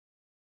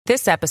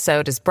This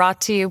episode is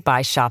brought to you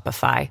by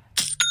Shopify.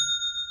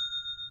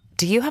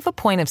 Do you have a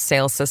point of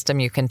sale system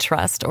you can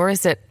trust, or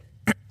is it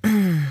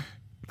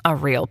a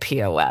real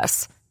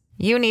POS?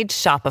 You need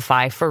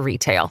Shopify for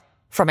retail.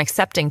 From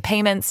accepting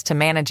payments to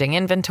managing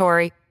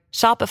inventory,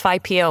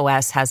 Shopify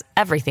POS has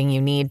everything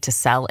you need to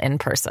sell in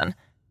person.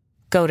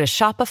 Go to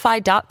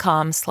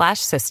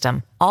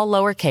shopify.com/system, all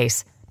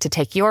lowercase, to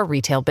take your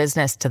retail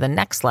business to the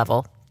next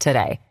level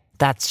today.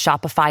 That's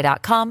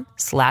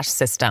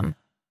shopify.com/system.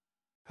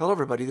 Hello,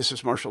 everybody. This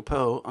is Marshall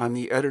Poe. I'm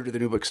the editor of the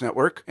New Books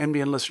Network.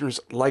 NBN listeners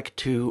like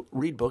to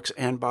read books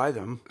and buy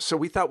them. So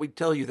we thought we'd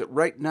tell you that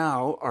right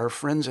now, our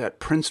friends at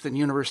Princeton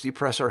University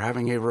Press are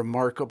having a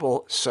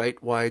remarkable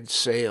site-wide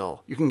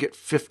sale. You can get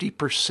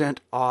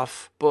 50%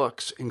 off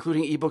books,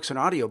 including ebooks and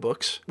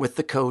audiobooks, with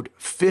the code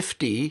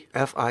 50,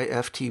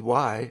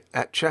 F-I-F-T-Y,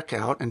 at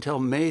checkout until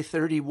May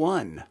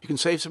 31. You can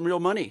save some real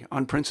money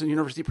on Princeton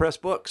University Press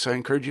books. I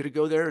encourage you to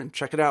go there and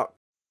check it out.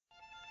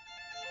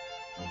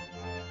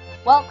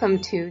 Welcome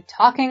to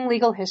Talking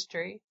Legal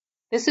History.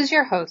 This is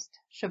your host,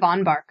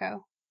 Siobhan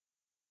Barco.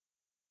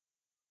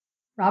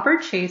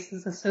 Robert Chase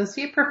is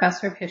Associate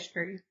Professor of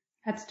History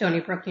at Stony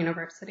Brook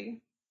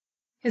University.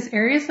 His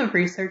areas of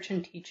research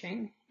and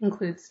teaching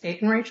include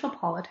state and racial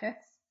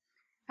politics,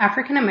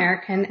 African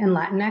American and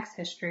Latinx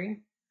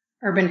history,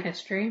 urban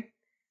history,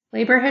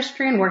 labor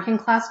history and working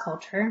class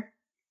culture,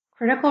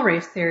 critical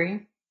race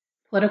theory,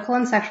 political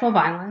and sexual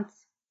violence,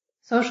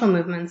 social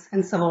movements,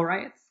 and civil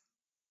rights.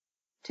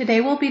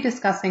 Today we'll be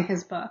discussing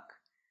his book,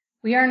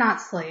 We Are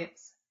Not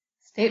Slaves,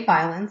 State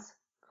Violence,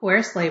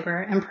 Coerced Labor,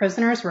 and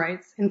Prisoners'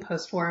 Rights in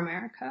Postwar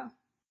America.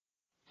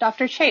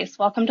 Dr. Chase,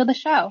 welcome to the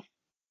show.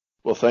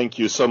 Well, thank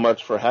you so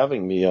much for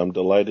having me. I'm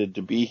delighted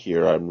to be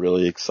here. I'm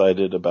really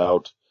excited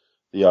about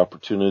the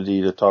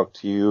opportunity to talk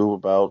to you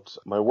about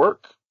my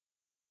work.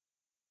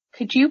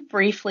 Could you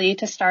briefly,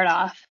 to start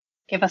off,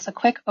 give us a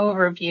quick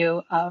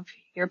overview of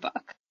your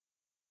book?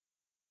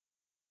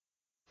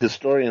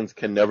 Historians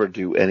can never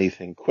do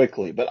anything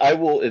quickly, but I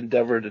will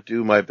endeavor to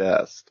do my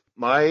best.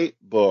 My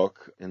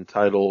book,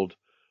 entitled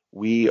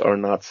We Are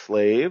Not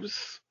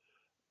Slaves,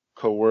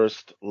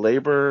 Coerced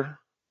Labor,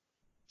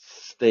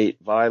 State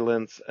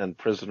Violence, and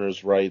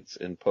Prisoners' Rights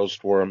in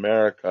Postwar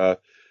America,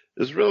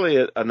 is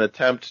really an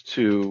attempt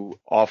to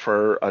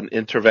offer an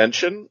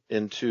intervention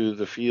into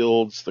the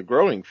fields, the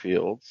growing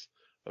fields,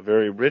 a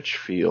very rich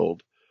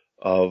field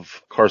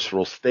of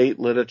carceral state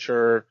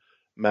literature,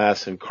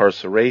 mass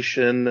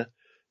incarceration,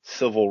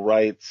 civil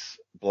rights,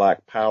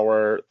 Black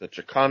Power, the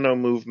Chicano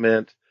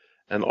movement,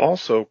 and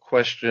also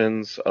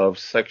questions of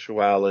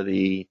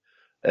sexuality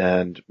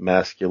and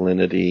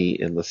masculinity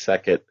in the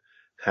second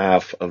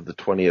half of the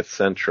 20th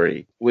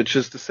century, which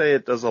is to say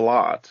it does a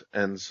lot.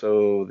 And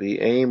so the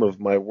aim of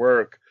my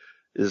work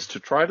is to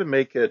try to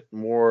make it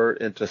more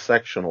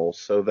intersectional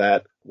so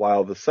that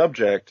while the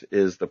subject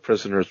is the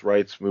prisoners'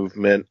 rights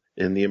movement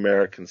in the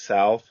American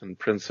South, and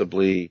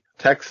principally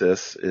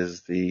Texas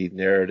is the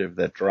narrative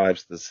that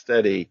drives the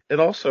study, it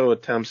also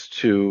attempts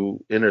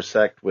to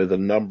intersect with a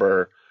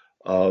number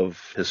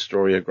of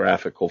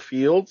historiographical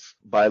fields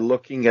by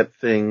looking at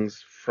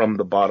things from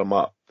the bottom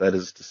up, that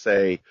is to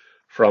say,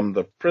 from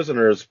the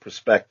prisoners'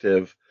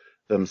 perspective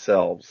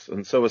themselves.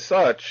 And so as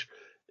such,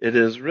 it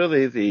is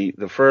really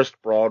the first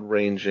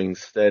broad-ranging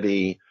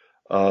study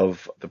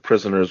of the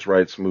prisoners'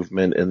 rights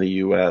movement in the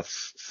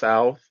U.S.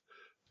 South,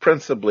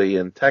 principally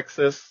in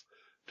Texas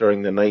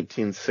during the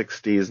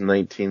 1960s,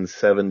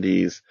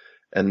 1970s,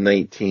 and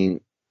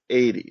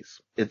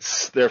 1980s.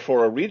 It's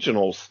therefore a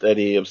regional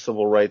study of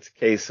civil rights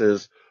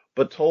cases,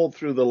 but told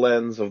through the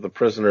lens of the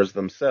prisoners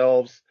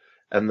themselves,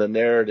 and the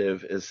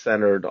narrative is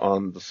centered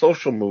on the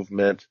social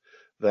movement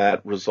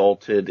that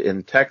resulted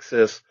in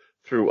Texas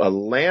through a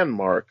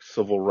landmark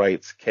civil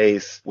rights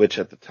case, which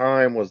at the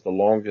time was the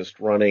longest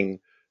running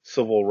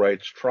civil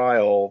rights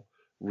trial,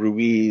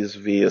 Ruiz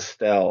v.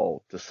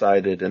 Estelle,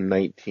 decided in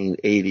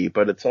 1980.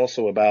 But it's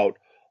also about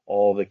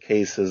all the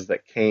cases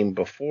that came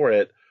before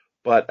it,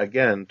 but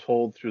again,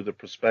 told through the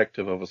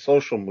perspective of a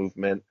social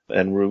movement.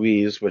 And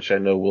Ruiz, which I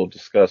know we'll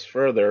discuss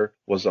further,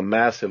 was a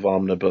massive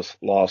omnibus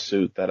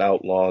lawsuit that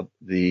outlawed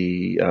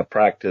the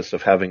practice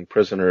of having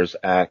prisoners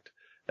act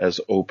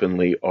as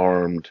openly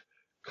armed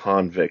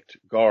convict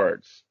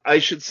guards. I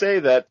should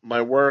say that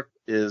my work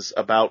is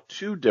about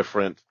two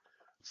different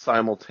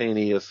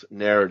simultaneous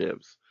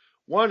narratives.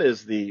 One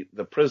is the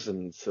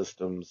prison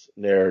system's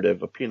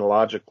narrative, a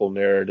penological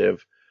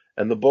narrative,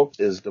 and the book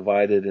is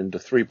divided into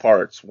three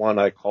parts. One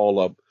I call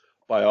a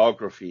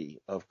biography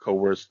of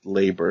coerced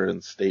labor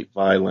and state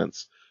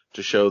violence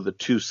to show the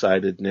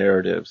two-sided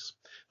narratives.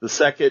 The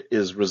second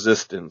is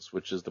resistance,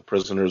 which is the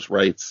prisoners'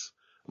 rights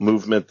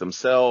movement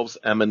themselves,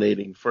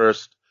 emanating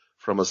first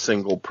from a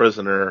single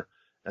prisoner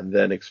and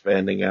then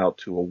expanding out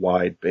to a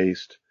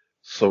wide-based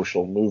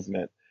social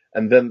movement.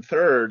 And then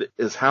third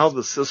is how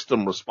the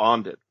system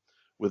responded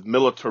with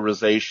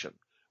militarization,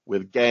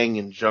 with gang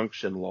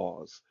injunction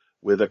laws,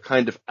 with a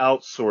kind of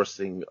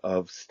outsourcing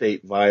of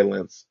state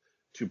violence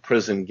to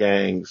prison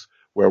gangs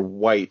where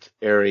white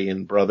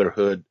Aryan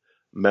Brotherhood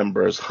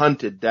members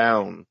hunted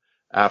down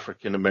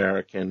African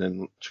American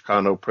and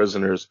Chicano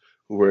prisoners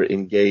who were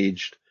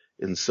engaged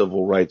in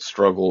civil rights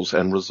struggles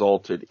and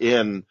resulted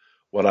in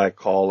what I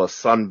call a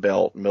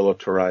Sunbelt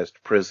militarized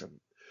prison.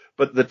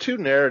 But the two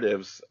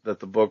narratives that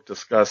the book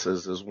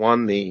discusses is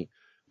one, the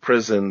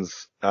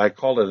prisons, I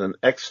call it an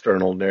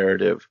external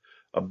narrative,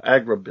 an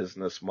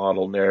agribusiness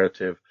model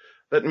narrative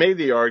that made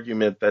the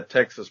argument that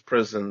Texas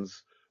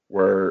prisons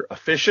were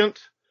efficient,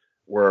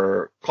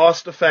 were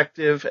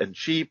cost-effective and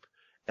cheap,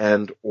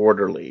 and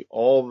orderly,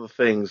 all the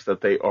things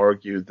that they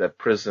argued that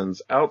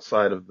prisons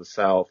outside of the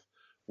South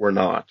were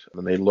not.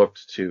 And they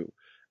looked to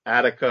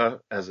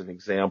Attica as an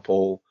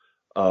example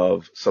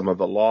of some of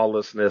the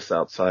lawlessness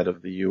outside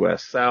of the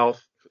U.S.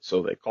 South,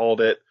 so they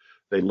called it.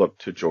 They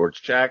looked to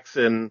George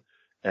Jackson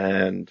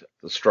and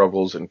the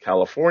struggles in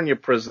California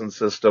prison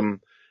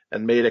system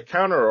and made a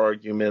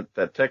counter-argument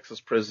that Texas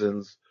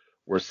prisons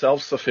were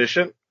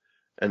self-sufficient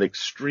and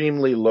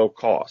extremely low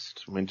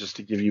cost. I mean, just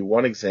to give you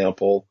one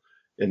example,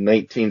 in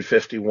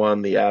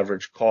 1951, the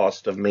average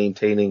cost of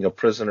maintaining a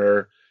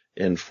prisoner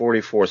in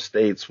 44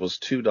 states was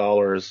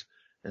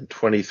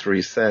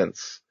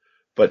 $2.23.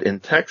 But in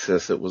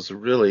Texas, it was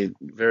really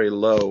very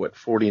low at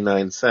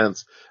 49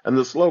 cents. And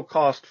this low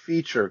cost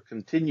feature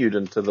continued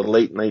into the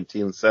late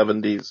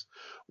 1970s,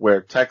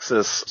 where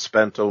Texas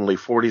spent only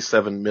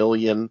 $47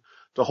 million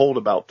to hold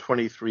about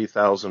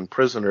 23,000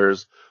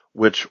 prisoners,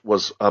 which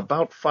was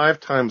about 5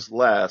 times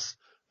less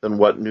than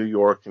what New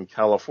York and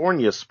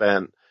California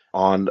spent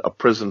on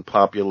prison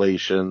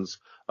populations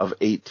of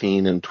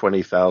 18 and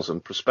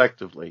 20,000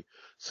 respectively.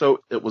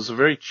 So it was a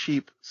very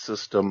cheap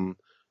system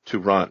to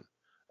run.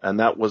 And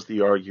that was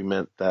the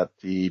argument that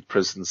the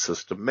prison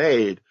system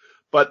made.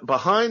 But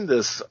behind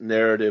this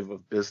narrative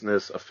of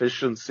business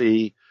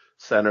efficiency,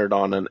 centered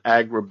on an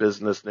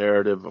agribusiness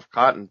narrative of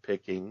cotton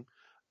picking,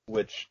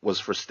 which was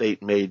for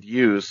state-made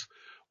use,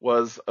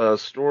 was a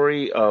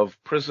story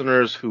of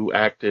prisoners who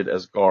acted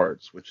as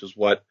guards, which is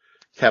what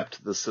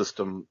kept the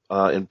system,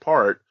 in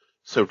part,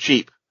 so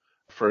cheap.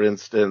 For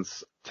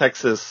instance,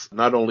 Texas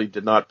not only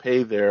did not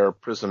pay their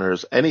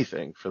prisoners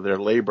anything for their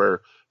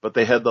labor, but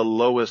they had the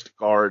lowest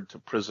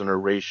guard-to-prisoner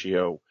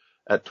ratio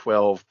at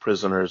 12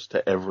 prisoners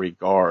to every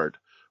guard,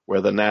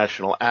 where the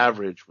national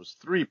average was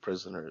 3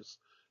 prisoners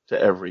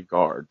to every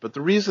guard. But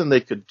the reason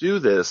they could do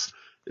this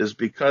is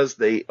because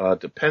they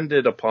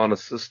depended upon a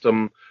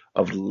system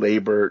of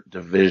labor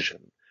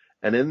division.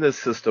 And in this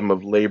system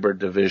of labor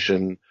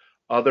division,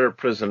 other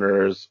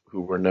prisoners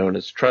who were known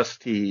as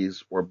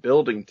trustees or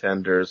building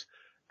tenders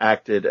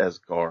acted as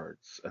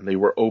guards, and they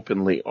were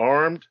openly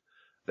armed.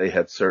 They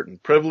had certain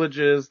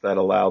privileges that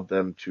allowed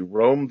them to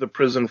roam the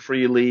prison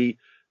freely,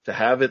 to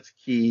have its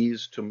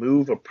keys, to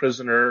move a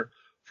prisoner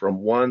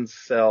from one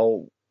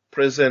cell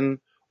prison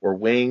or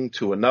wing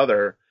to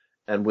another.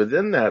 And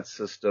within that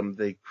system,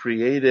 they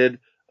created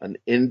an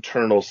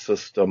internal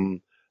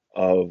system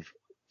of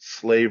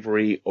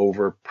slavery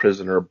over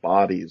prisoner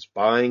bodies,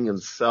 buying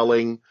and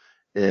selling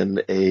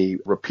in a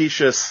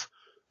rapacious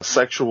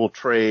sexual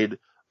trade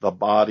the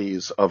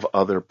bodies of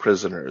other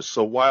prisoners.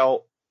 So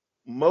while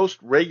most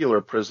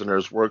regular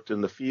prisoners worked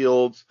in the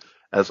fields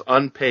as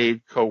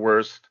unpaid,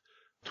 coerced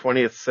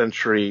 20th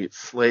century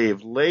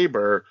slave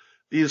labor,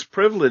 these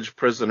privileged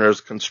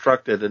prisoners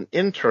constructed an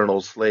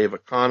internal slave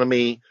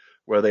economy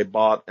where they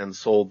bought and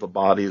sold the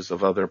bodies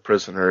of other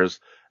prisoners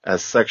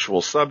as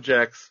sexual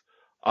subjects,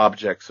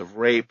 objects of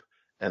rape,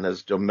 and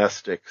as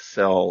domestic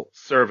cell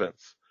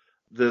servants.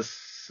 This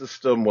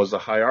system was a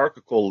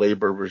hierarchical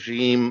labor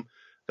regime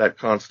that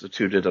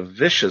constituted a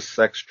vicious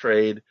sex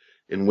trade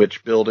in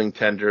which building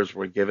tenders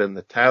were given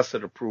the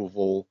tacit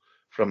approval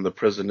from the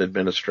prison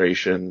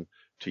administration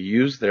to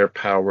use their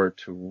power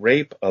to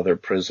rape other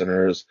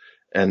prisoners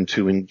and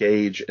to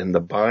engage in the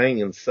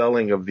buying and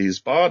selling of these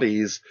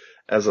bodies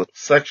as a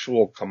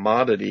sexual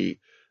commodity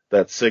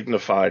that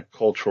signified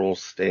cultural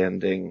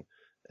standing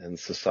and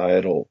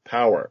societal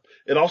power.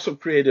 It also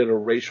created a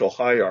racial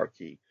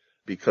hierarchy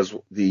because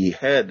the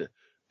head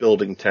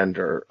building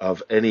tender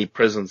of any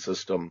prison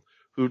system,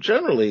 who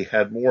generally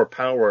had more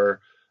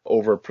power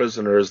over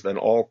prisoners than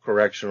all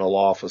correctional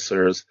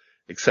officers,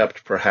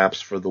 except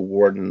perhaps for the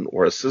warden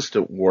or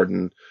assistant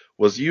warden,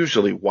 was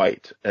usually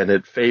white, and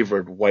it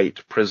favored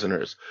white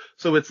prisoners.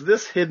 So it's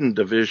this hidden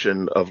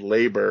division of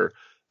labor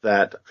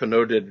that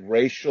connoted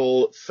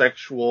racial,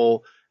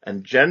 sexual,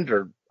 and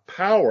gender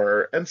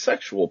power and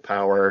sexual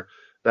power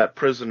that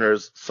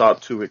prisoners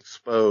sought to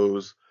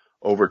expose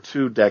over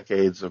 2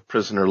 decades of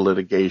prisoner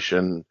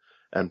litigation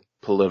and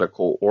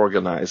political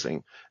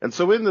organizing. And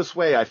so in this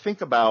way, I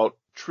think about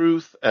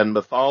truth and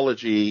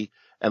mythology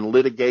and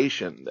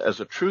litigation as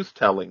a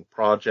truth-telling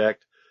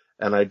project,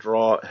 and I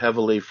draw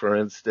heavily, for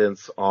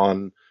instance,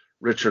 on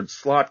Richard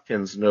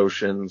Slotkin's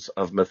notions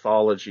of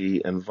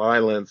mythology and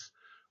violence,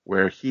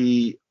 where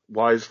he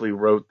wisely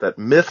wrote that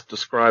myth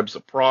describes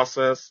a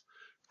process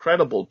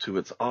credible to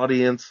its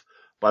audience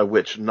by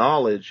which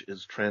knowledge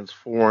is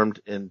transformed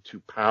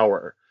into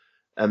power,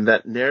 and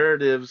that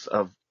narratives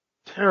of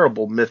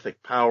terrible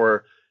mythic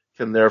power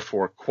can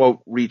therefore,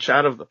 quote, reach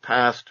out of the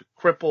past to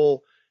cripple,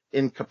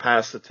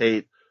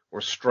 incapacitate,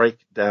 or strike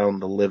down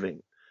the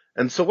living.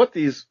 And so what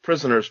these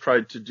prisoners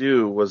tried to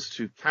do was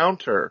to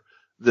counter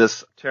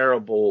this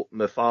terrible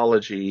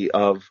mythology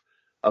of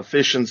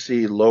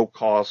efficiency, low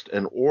cost,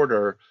 and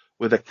order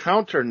with a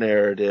counter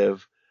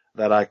narrative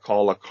that I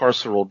call a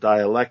carceral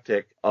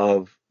dialectic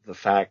of the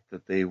fact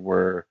that they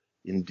were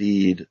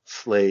indeed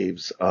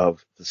slaves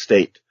of the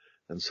state.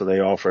 And so they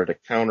offered a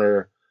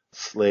counter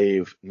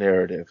slave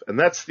narrative. And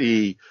that's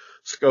the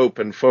scope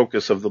and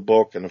focus of the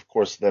book. And of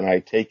course, then I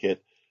take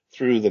it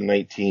through the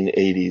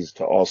 1980s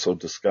to also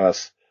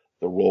discuss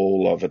the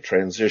role of a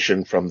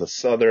transition from the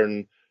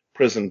Southern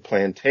prison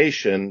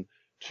plantation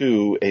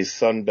to a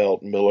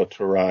Sunbelt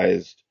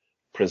militarized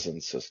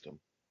prison system.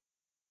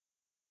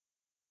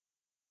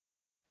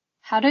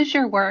 How does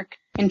your work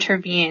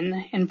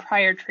intervene in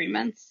prior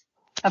treatments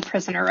of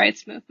prisoner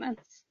rights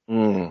movements?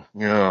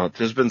 Yeah,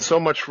 there's been so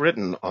much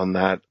written on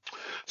that.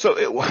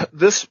 So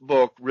this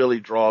book really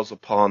draws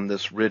upon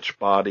this rich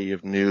body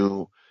of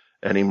new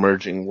and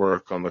emerging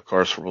work on the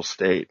carceral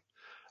state.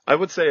 I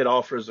would say it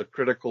offers a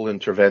critical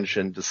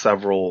intervention to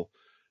several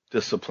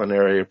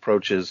disciplinary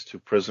approaches to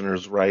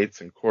prisoners'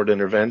 rights and court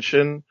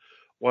intervention,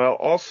 while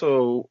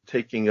also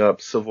taking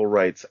up civil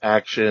rights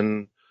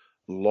action,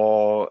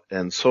 law,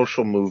 and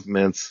social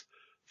movements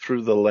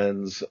through the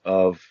lens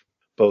of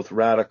both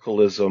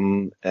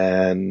radicalism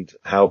and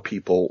how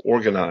people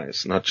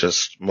organize, not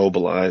just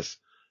mobilize,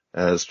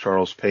 as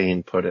Charles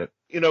Payne put it.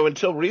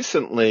 Until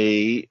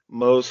recently,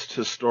 most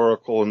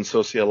historical and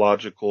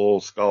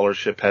sociological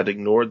scholarship had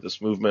ignored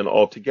this movement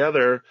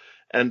altogether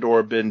and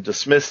or been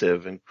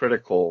dismissive and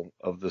critical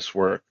of this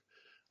work,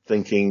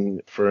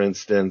 thinking, for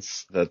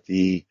instance, that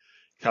the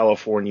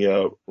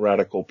California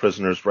radical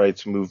prisoners'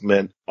 rights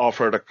movement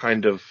offered a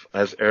kind of,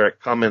 as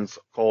Eric Cummins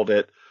called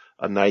it,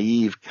 a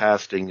naive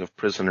casting of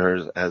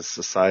prisoners as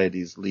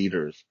society's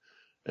leaders.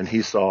 And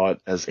he saw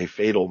it as a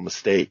fatal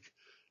mistake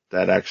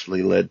that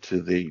actually led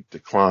to the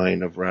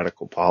decline of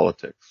radical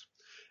politics.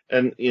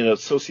 And,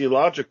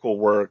 sociological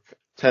work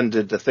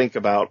tended to think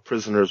about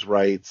prisoners'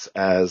 rights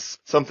as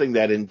something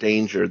that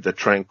endangered the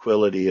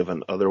tranquility of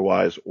an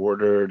otherwise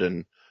ordered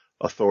and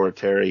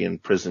authoritarian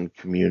prison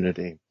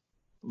community.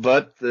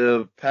 But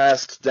the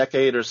past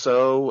decade or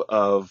so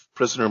of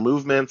prisoner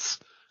movements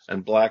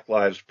and Black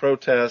Lives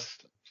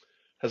protests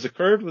has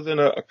occurred within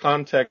a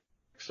context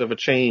of a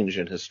change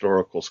in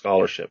historical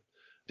scholarship.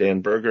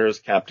 Dan Berger's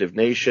Captive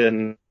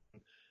Nation,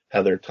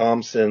 Heather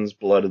Thompson's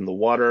Blood in the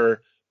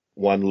Water,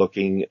 one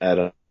looking at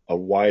a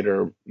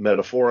wider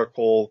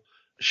metaphorical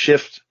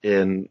shift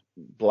in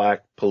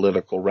Black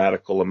political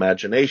radical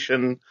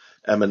imagination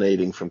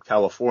emanating from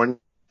California,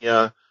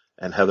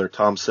 and Heather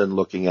Thompson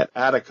looking at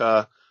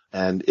Attica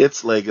and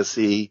its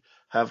legacy,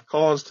 have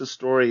caused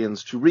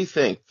historians to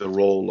rethink the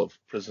role of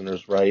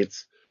prisoners'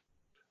 rights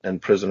and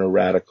prisoner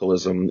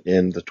radicalism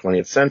in the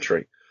 20th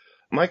century.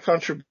 My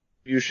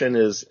contribution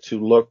is to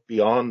look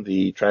beyond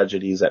the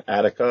tragedies at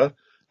Attica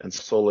and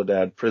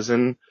Soledad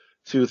Prison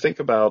to think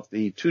about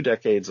the 2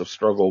 decades of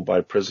struggle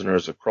by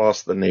prisoners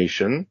across the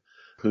nation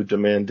who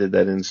demanded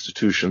that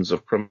institutions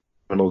of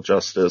criminal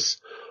justice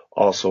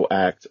also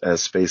act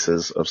as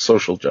spaces of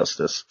social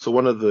justice. So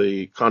one of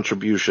the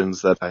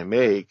contributions that I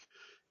make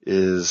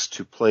is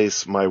to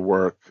place my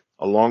work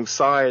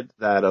alongside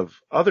that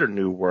of other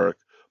new work,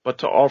 but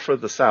to offer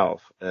the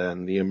South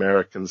and the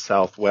American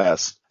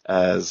Southwest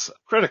as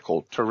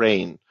critical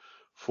terrain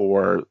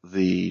for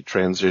the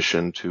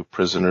transition to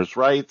prisoners'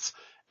 rights,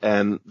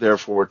 and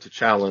therefore to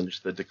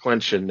challenge the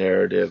declension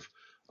narrative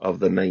of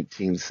the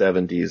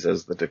 1970s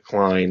as the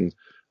decline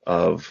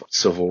of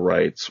civil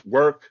rights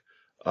work,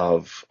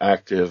 of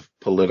active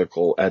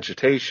political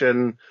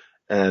agitation,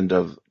 and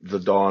of the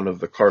dawn of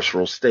the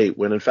carceral state,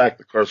 when in fact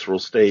the carceral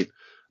state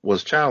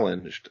was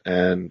challenged,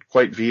 and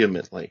quite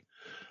vehemently.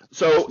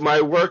 So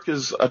my work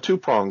is a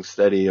two-pronged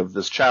study of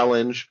this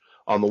challenge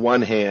on the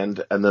one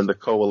hand, and then the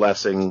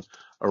coalescing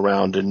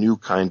around a new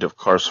kind of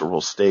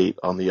carceral state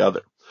on the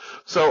other.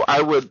 So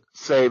I would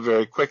say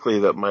very quickly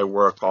that my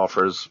work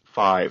offers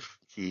 5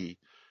 key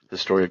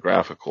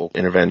historiographical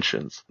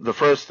interventions. The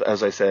first,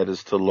 as I said,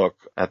 is to look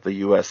at the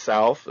U.S.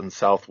 South and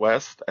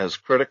Southwest as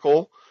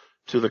critical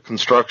to the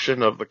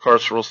construction of the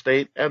carceral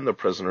state and the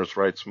prisoners'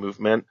 rights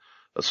movement,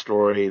 a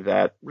story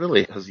that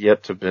really has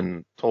yet to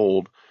been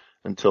told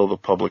until the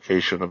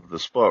publication of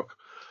this book.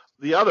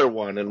 The other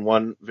one, and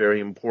one very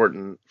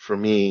important for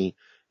me,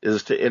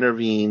 is to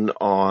intervene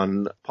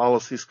on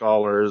policy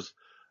scholars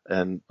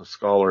and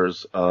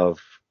scholars of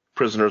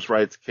prisoners'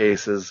 rights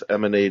cases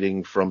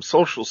emanating from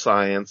social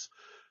science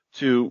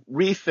to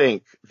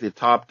rethink the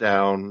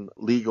top-down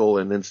legal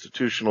and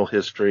institutional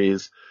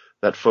histories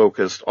that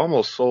focused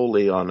almost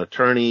solely on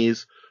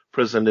attorneys,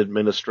 prison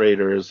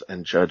administrators,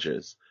 and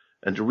judges,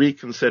 and to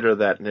reconsider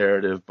that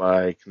narrative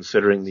by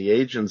considering the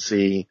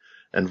agency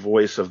and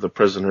voice of the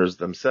prisoners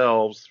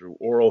themselves through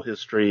oral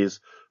histories,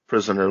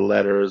 prisoner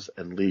letters,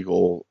 and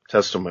legal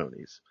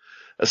testimonies.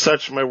 As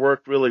such, my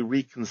work really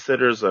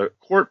reconsiders a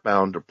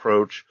court-bound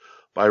approach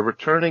by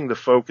returning the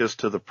focus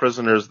to the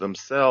prisoners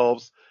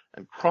themselves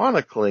and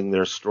chronicling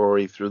their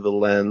story through the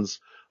lens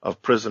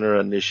of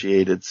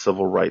prisoner-initiated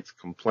civil rights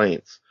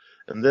complaints.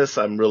 And this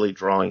I'm really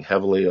drawing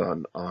heavily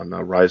on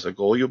Risa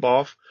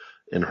Goluboff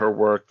in her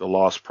work, The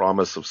Lost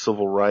Promise of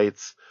Civil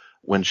Rights,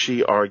 when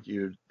she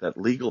argued that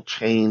legal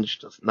change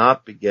does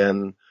not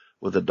begin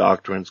with the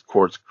doctrines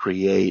courts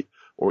create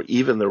or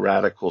even the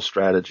radical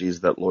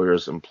strategies that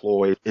lawyers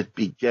employ. It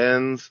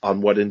begins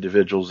on what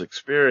individuals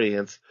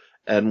experience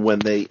and when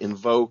they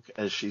invoke,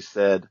 as she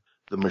said,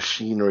 the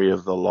machinery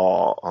of the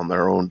law on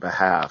their own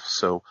behalf.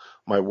 So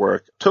my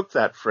work took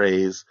that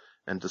phrase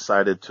and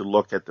decided to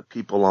look at the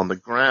people on the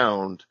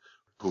ground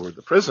who are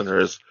the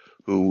prisoners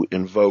who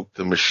invoke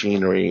the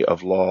machinery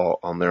of law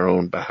on their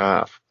own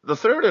behalf. The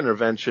third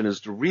intervention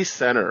is to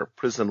recenter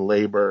prison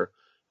labor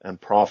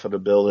and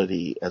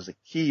profitability as a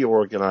key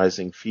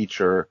organizing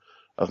feature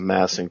of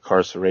mass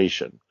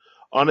incarceration.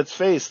 On its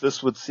face,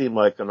 this would seem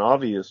like an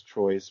obvious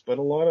choice, but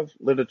a lot of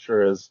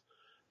literature has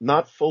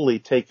not fully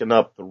taken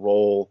up the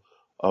role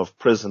of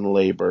prison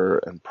labor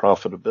and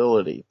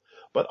profitability.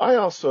 But I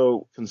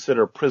also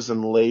consider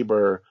prison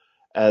labor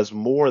as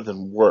more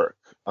than work.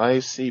 I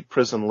see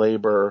prison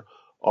labor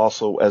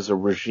also as a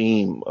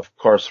regime of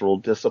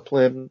carceral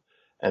discipline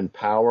and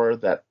power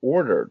that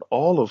ordered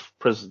all of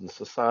prison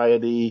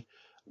society,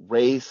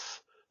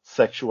 race,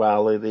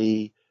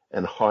 sexuality,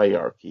 and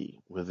hierarchy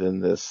within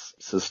this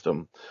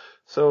system.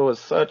 So as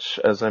such,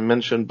 as I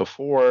mentioned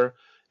before,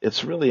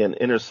 it's really an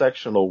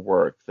intersectional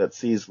work that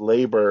sees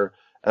labor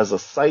as a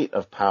site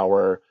of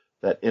power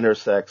that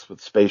intersects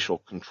with spatial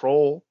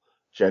control,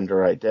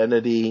 gender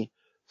identity,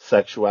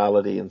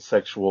 sexuality and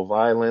sexual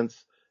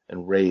violence,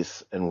 and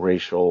race and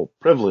racial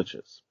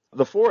privileges.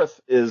 The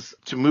fourth is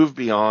to move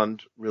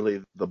beyond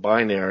really the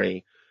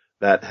binary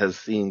that has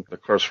seen the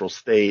carceral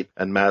state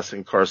and mass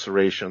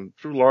incarceration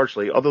through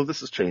largely, although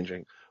this is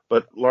changing,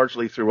 but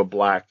largely through a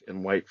black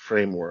and white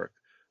framework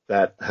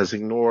that has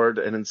ignored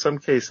and in some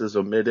cases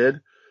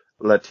omitted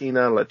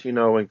Latino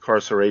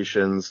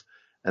incarcerations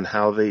and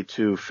how they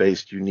too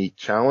faced unique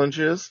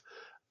challenges.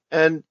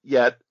 And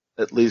yet,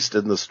 at least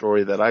in the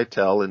story that I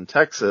tell in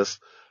Texas,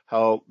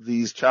 how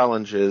these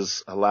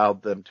challenges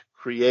allowed them to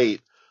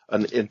create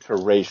an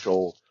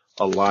interracial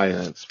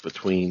alliance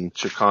between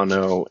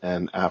Chicano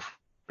and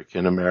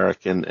African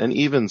American and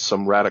even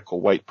some radical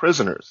white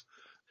prisoners.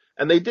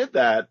 And they did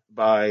that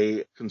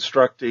by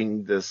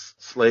constructing this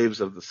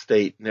slaves of the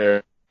state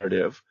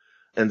narrative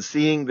and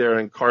seeing their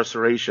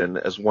incarceration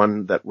as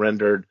one that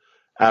rendered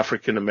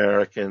African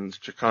Americans,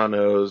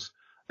 Chicanos,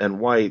 and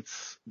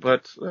whites,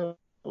 but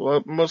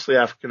mostly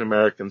African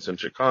Americans and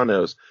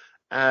Chicanos,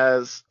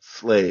 as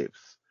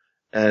slaves.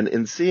 And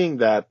in seeing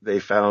that, they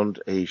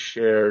found a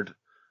shared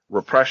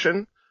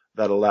repression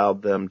that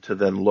allowed them to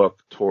then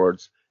look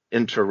towards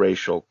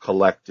interracial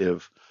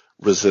collective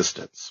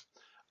resistance.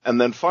 And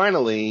then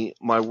finally,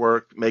 my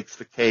work makes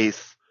the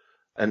case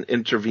and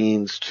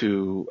intervenes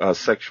to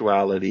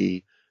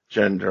sexuality,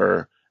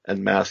 gender,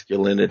 and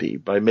masculinity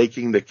by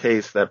making the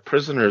case that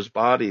prisoners'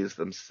 bodies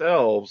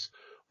themselves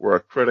were a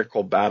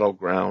critical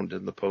battleground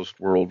in the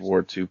post-World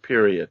War II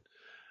period.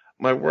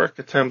 My work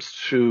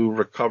attempts to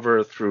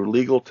recover through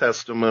legal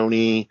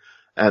testimony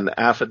and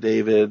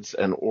affidavits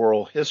and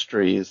oral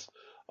histories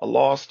a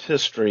lost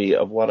history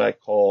of what I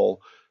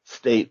call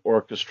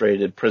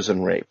state-orchestrated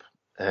prison rape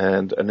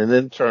and an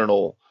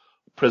internal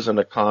prison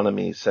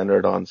economy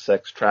centered on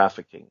sex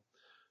trafficking.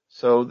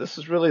 So this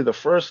is really the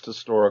first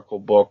historical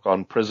book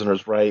on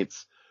prisoners'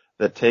 rights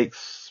that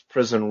takes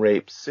prison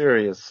rape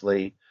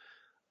seriously,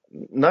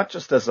 not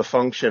just as a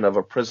function of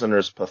a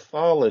prisoner's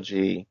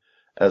pathology,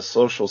 as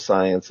social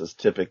sciences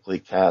typically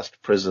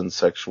cast prison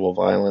sexual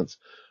violence,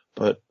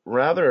 but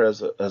rather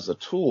as a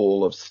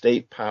tool of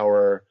state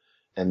power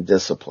and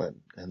discipline.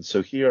 And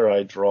so here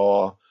I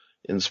draw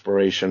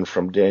inspiration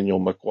from Daniel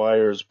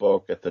McGuire's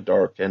book, At the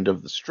Dark End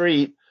of the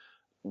Street,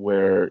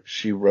 where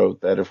she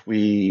wrote that if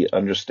we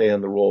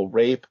understand the role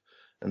rape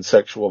and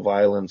sexual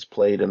violence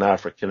played in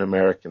African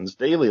Americans'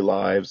 daily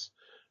lives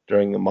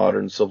during the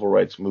modern civil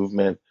rights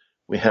movement,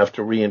 we have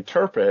to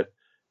reinterpret,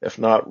 if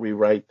not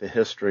rewrite, the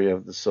history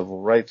of the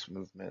civil rights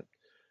movement.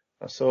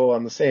 So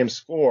on the same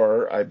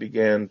score, I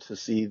began to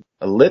see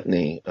a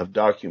litany of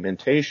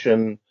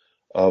documentation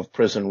of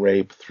prison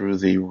rape through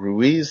the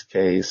Ruiz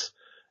case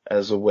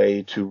as a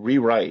way to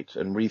rewrite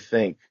and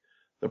rethink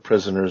the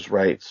prisoners'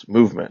 rights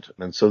movement.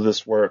 And so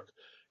this work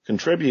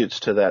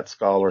contributes to that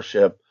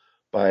scholarship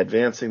by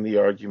advancing the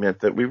argument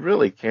that we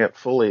really can't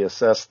fully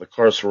assess the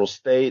carceral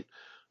state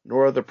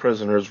nor the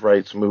prisoners'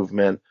 rights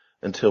movement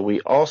until we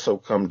also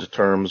come to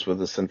terms with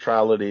the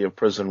centrality of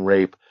prison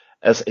rape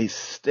as a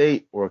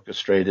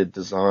state-orchestrated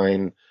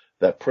design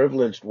that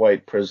privileged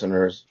white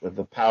prisoners with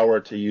the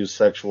power to use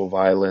sexual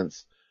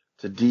violence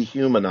to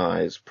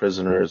dehumanize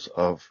prisoners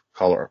of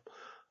color.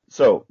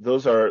 So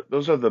those are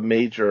the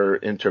major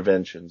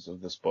interventions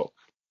of this book.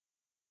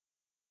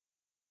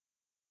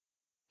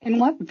 In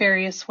what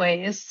various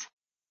ways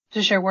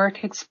does your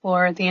work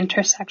explore the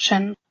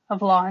intersection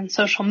of law and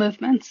social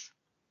movements?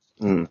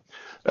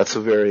 That's a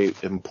very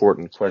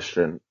important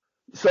question.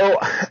 So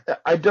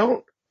I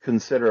don't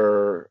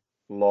consider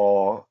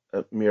law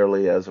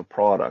merely as a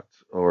product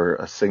or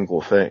a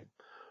single thing,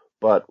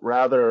 but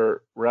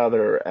rather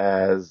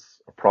as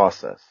a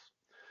process.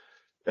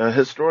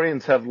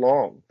 Historians have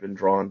long been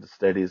drawn to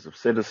studies of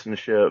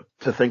citizenship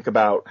to think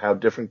about how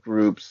different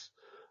groups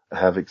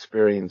have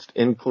experienced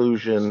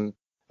inclusion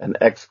and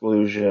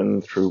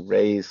exclusion through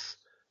race,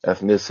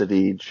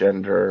 ethnicity,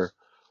 gender,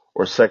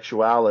 or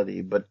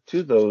sexuality. But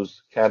to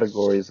those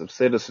categories of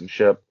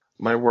citizenship,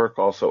 my work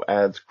also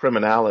adds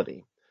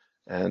criminality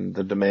and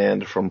the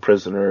demand from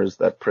prisoners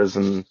that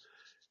prison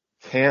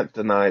can't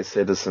deny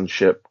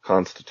citizenship,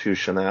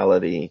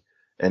 constitutionality,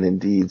 and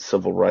indeed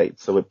civil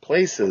rights. So it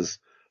places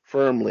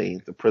firmly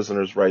the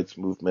prisoners' rights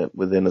movement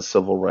within a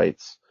civil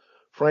rights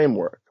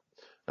framework.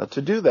 Now,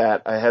 to do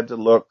that, I had to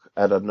look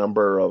at a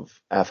number of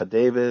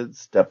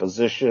affidavits,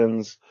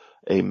 depositions,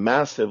 a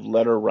massive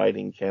letter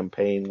writing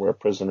campaign where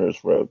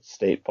prisoners wrote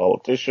state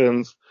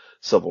politicians,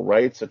 civil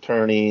rights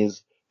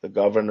attorneys, the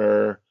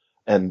governor,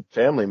 and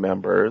family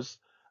members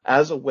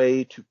as a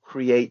way to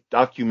create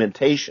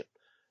documentation.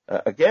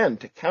 Again,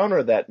 to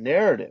counter that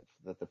narrative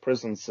that the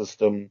prison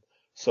system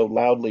so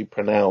loudly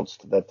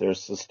pronounced that their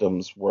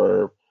systems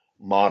were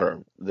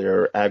modern.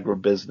 Their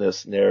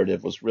agribusiness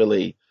narrative was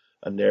really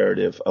a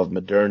narrative of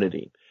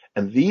modernity.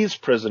 And these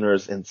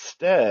prisoners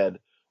instead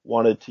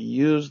wanted to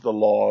use the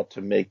law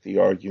to make the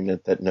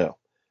argument that no,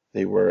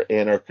 they were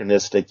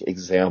anachronistic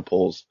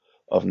examples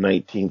of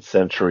 19th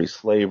century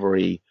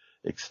slavery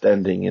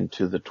extending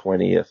into the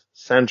 20th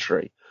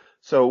century.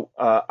 So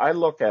I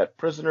look at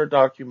prisoner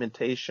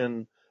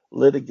documentation,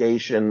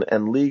 litigation,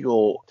 and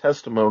legal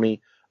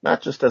testimony,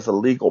 not just as a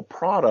legal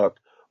product,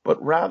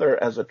 but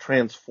rather as a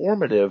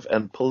transformative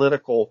and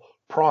political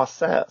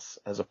process,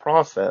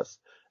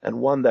 and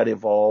one that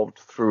evolved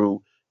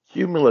through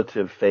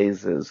cumulative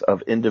phases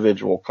of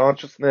individual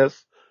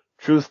consciousness,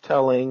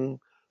 truth-telling,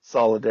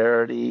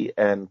 solidarity,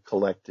 and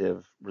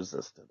collective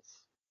resistance.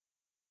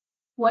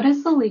 What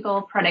is the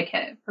legal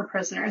predicate for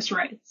prisoners'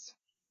 rights?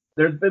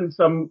 There's been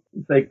some,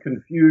 say,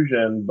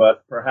 confusion,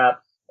 but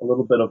perhaps a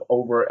little bit of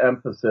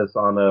overemphasis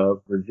on a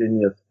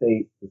Virginia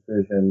state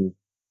decision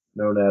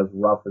known as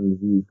Ruffin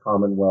v.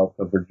 Commonwealth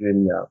of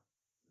Virginia.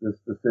 This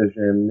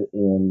decision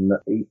in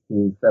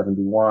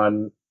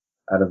 1871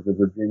 out of the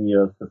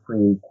Virginia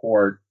Supreme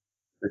Court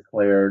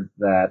declared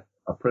that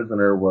a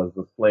prisoner was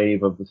a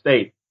slave of the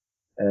state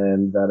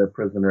and that a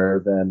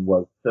prisoner then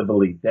was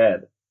civilly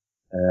dead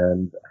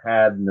and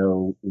had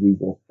no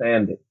legal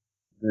standing.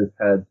 This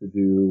had to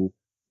do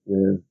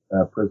with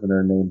a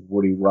prisoner named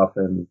Woody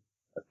Ruffin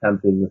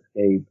attempting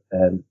escape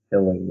and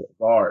killing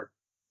guards.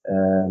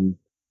 And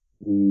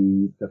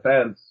the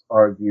defense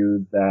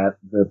argued that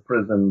the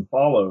prison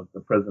follows the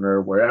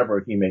prisoner wherever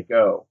he may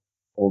go,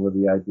 over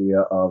the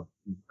idea of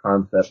the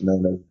concept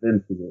known as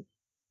vintage.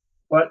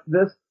 But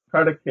this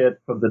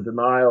predicate for the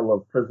denial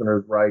of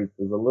prisoners' rights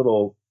is a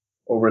little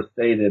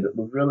overstated. It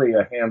was really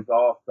a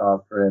hands-off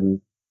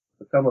doctrine,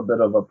 become a bit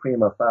of a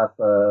prima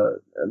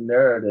facie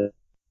narrative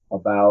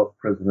about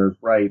prisoners'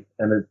 rights,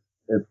 and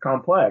it's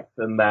complex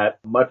in that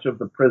much of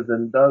the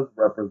prison does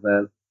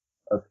represent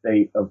a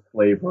state of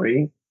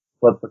slavery,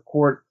 but the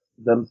courts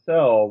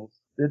themselves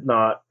did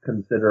not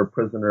consider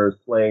prisoners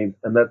slaves,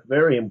 and that's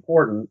very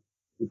important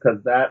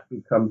because that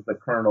becomes the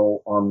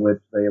kernel on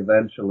which they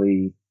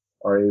eventually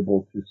are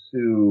able to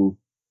sue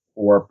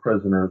for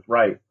prisoners'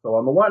 rights. So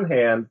on the one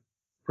hand,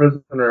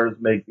 prisoners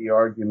make the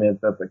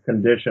argument that the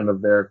condition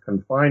of their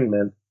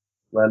confinement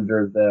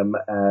renders them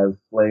as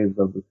slaves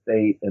of the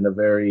state in a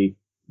very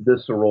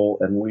visceral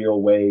and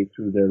real way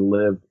through their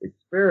lived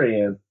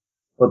experience,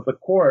 but the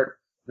courts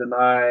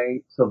deny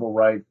civil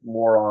rights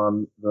more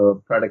on the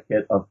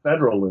predicate of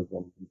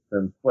federalism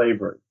than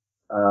slavery.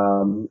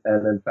 And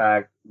in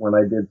fact, when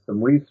I did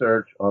some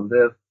research on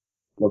this,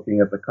 looking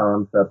at the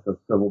concept of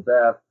civil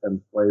death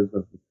and slaves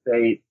of the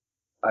state,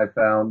 I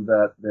found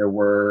that there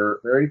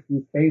were very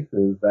few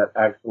cases that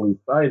actually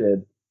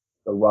cited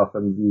the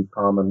Ruffin v.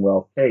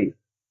 Commonwealth case.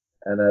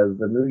 And as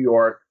the New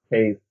York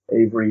case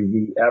Avery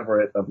v.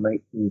 Everett of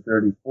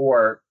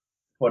 1934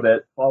 put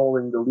it,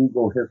 following the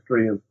legal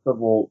history of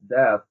civil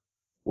death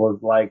was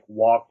like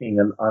walking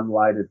an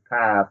unlighted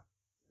path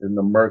in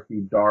the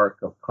murky dark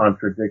of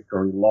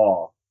contradictory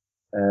law.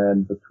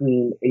 And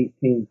between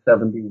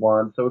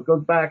 1871, so it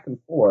goes back and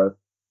forth,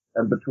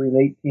 and between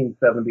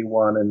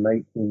 1871 and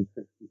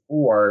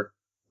 1964,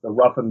 the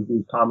Ruffin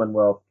v.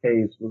 Commonwealth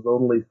case was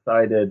only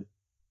cited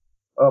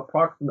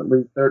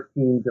approximately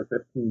 13 to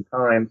 15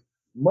 times,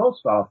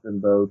 most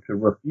often, though, to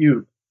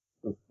refute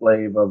the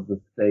slave of the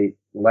state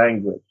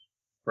language.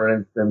 For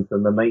instance,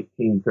 in the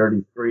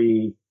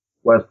 1933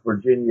 West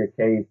Virginia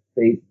case,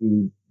 State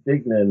v.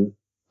 Dignan,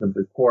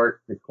 the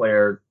court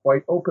declared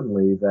quite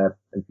openly that,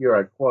 and here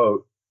I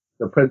quote,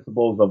 the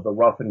principles of the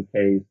Ruffin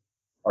case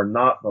are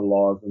not the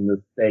laws in this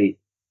state.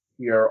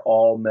 Here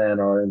all men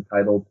are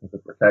entitled to the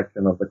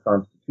protection of the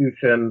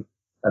Constitution,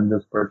 and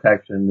this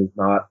protection is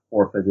not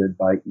forfeited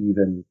by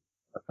even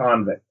a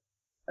convict.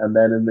 And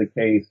then in the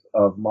case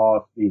of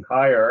Moss v.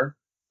 Heyer,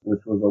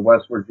 which was a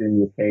West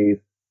Virginia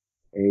case,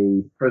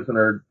 a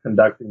prisoner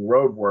conducting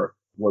road work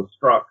was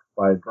struck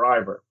by a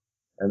driver.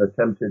 and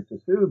attempted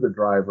to sue the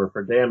driver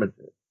for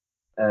damages.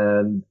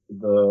 And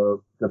the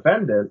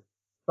defendant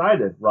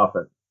cited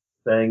Ruffin,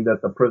 saying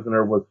that the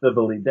prisoner was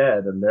civilly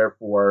dead and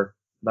therefore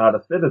not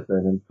a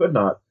citizen and could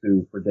not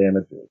sue for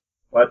damages.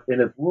 But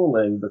in its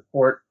ruling, the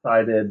court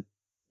cited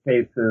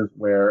cases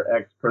where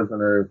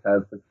ex-prisoners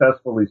had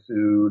successfully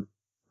sued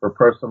for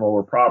personal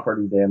or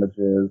property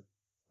damages,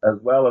 as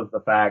well as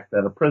the fact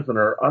that a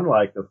prisoner,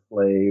 unlike a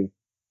slave,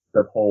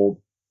 could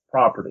hold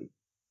property.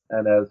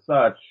 And as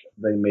such,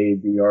 they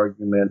made the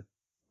argument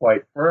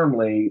quite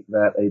firmly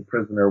that a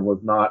prisoner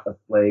was not a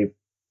slave,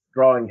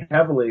 drawing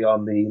heavily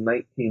on the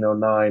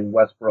 1909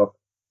 Westbrook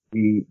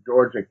v.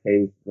 Georgia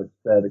case, which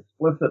said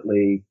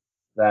explicitly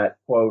that,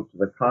 quote,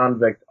 the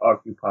convict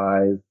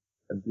occupies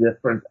a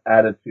different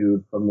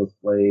attitude from the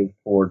slave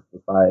towards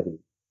society.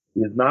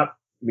 He is not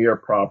mere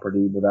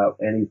property without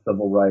any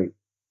civil rights,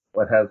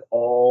 but has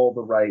all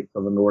the rights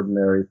of an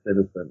ordinary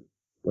citizen,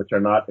 which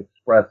are not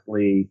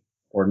expressly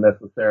or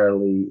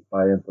necessarily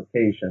by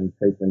implication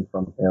taken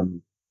from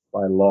him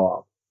by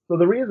law. So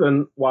the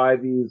reason why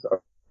these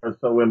are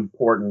so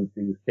important,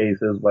 these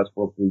cases,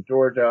 Westbrook v.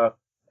 Georgia,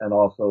 and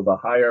also the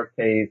Hire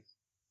case,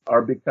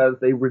 are because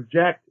they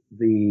reject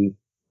the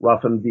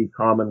Ruffin v.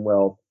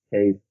 Commonwealth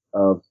case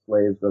of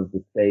slaves of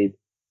the state,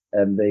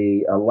 and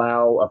they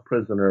allow a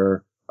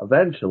prisoner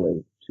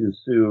eventually to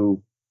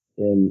sue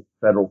in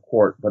federal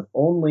court, but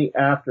only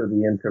after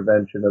the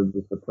intervention of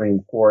the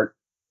Supreme Court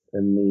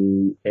in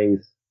the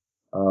case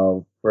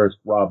of first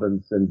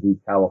Robinson v.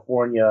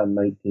 California in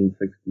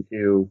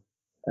 1962,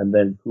 and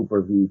then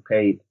Cooper v.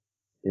 Pate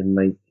in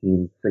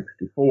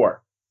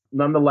 1964.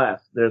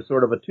 Nonetheless, there's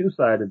sort of a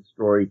two-sided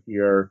story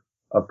here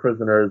of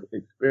prisoners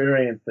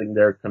experiencing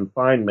their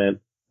confinement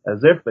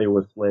as if they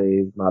were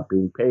slaves, not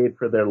being paid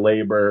for their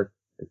labor,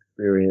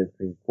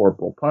 experiencing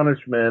corporal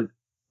punishment,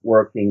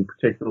 working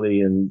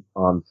particularly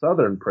on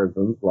southern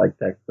prisons like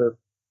Texas,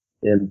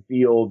 in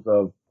fields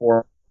of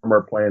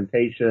former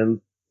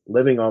plantations,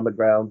 living on the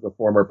grounds of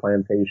former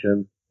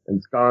plantations,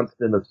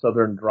 ensconced in the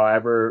southern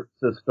driver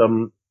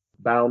system,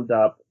 bound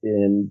up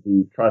in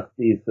the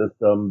trustee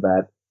system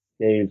that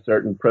gave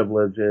certain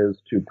privileges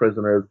to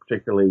prisoners,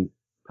 particularly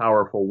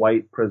powerful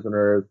white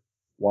prisoners,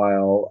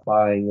 while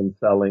buying and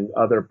selling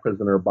other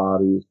prisoner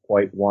bodies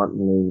quite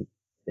wantonly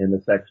in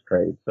the sex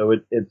trade. So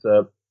it's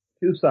a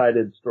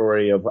two-sided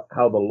story of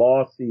how the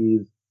law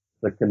sees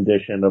the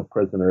condition of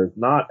prisoners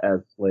not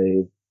as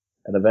slaves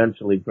and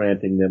eventually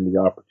granting them the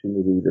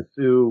opportunity to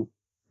sue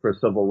for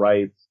civil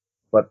rights,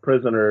 but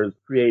prisoners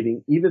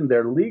creating even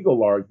their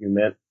legal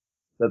argument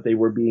that they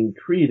were being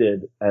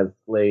treated as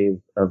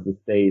slaves of the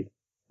state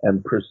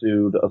and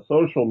pursued a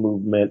social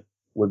movement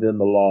within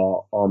the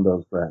law on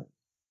those grounds.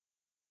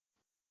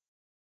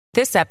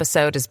 This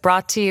episode is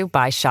brought to you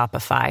by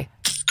Shopify.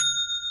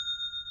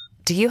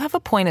 Do you have a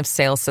point of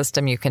sale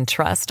system you can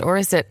trust, or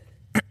is it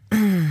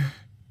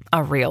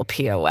a real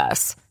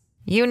POS?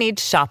 You need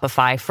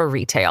Shopify for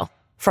retail.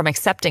 From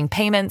accepting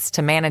payments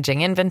to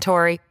managing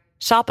inventory,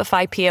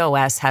 Shopify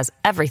POS has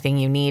everything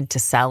you need to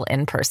sell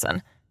in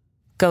person.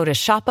 Go to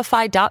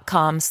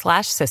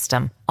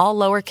shopify.com/system, all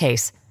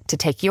lowercase, to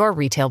take your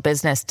retail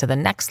business to the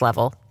next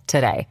level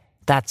today.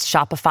 That's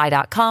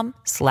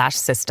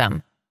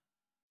shopify.com/system.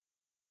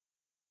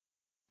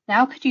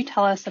 Now could you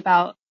tell us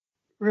about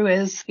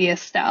Ruiz v.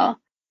 Estelle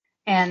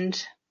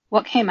and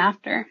what came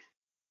after?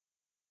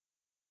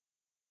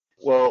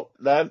 Well,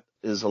 that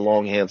is a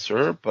long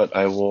answer, but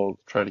I will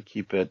try to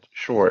keep it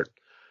short.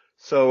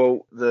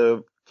 So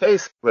the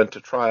case went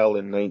to trial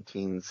in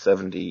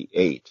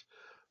 1978,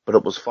 but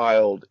it was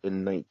filed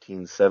in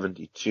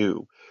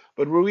 1972.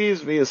 But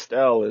Ruiz v.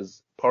 Estelle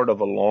is part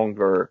of a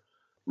longer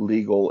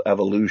legal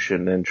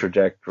evolution and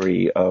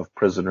trajectory of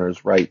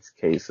prisoners' rights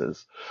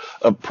cases.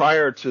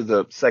 Prior to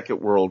the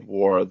Second World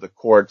War, the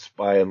courts,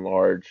 by and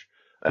large,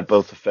 at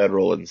both the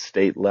federal and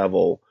state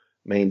level,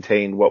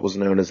 maintained what was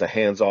known as a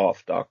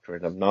hands-off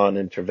doctrine of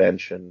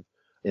non-intervention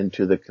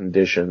into the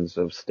conditions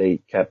of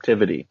state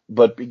captivity.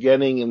 But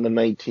beginning in the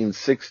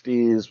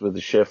 1960s, with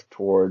a shift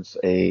towards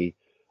a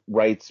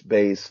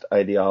rights-based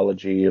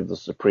ideology of the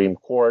Supreme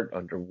Court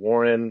under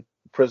Warren,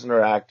 prisoner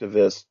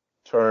activists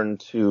turned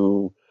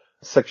to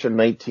Section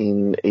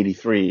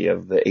 1983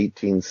 of the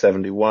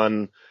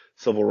 1871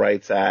 Civil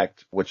Rights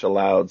Act, which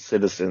allowed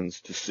citizens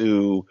to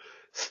sue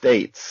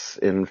states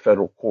in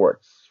federal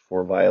courts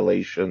for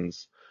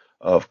violations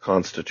of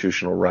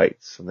constitutional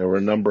rights. And there were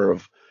a number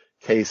of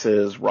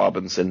cases,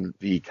 Robinson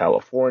v.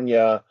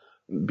 California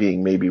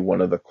being maybe one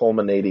of the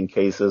culminating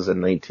cases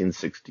in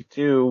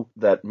 1962,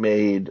 that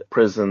made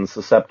prisons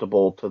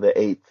susceptible to the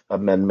Eighth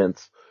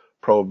Amendment's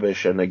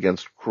prohibition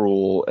against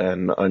cruel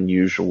and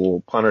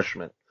unusual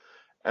punishment.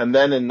 And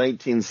then in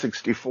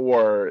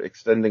 1964,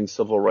 extending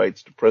civil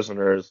rights to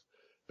prisoners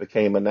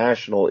became a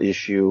national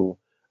issue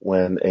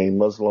when a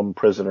Muslim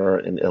prisoner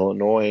in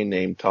Illinois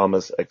named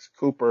Thomas X.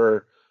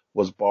 Cooper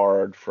was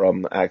barred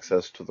from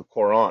access to the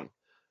Quran.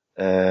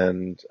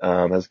 And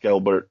as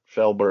Gilbert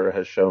Felber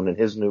has shown in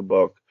his new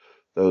book,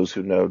 Those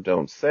Who Know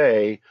Don't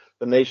Say,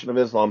 the Nation of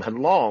Islam had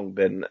long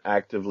been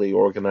actively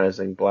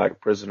organizing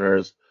black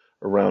prisoners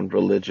around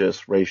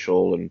religious,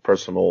 racial, and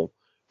personal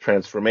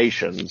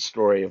transformation. The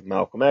story of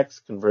Malcolm X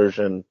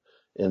conversion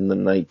in the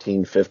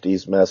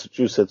 1950s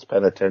Massachusetts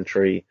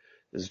penitentiary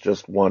is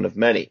just one of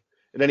many.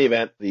 In any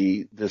event,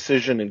 the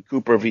decision in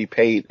Cooper v.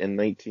 Pate in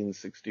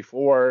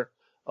 1964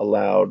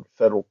 allowed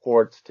federal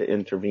courts to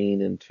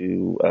intervene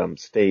into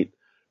state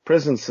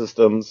prison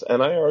systems,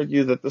 and I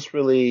argue that this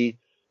really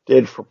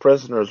did for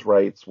prisoners'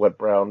 rights what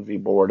Brown v.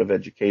 Board of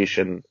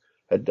Education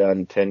had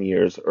done 10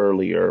 years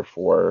earlier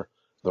for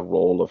the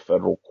role of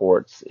federal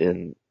courts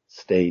in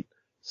state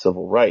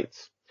civil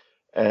rights.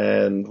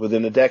 And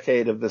within a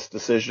decade of this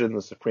decision,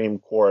 the Supreme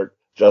Court,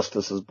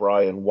 Justices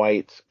Brian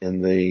White,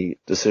 in the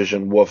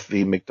decision Wolf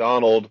v.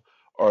 McDonald,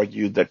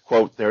 argued that,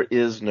 quote, there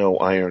is no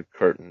iron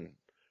curtain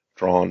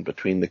drawn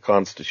between the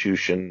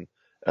Constitution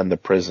and the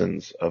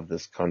prisons of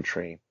this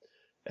country,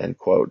 end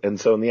quote. And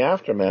so in the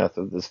aftermath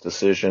of this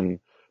decision,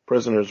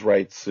 prisoners'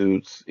 rights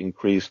suits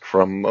increased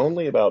from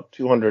only about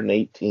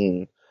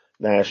 218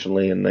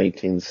 nationally in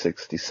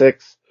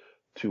 1966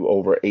 to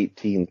over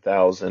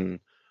 18,000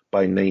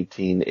 by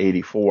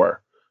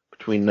 1984.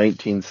 Between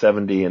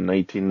 1970 and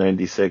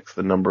 1996,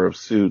 the number of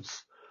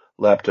suits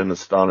leapt an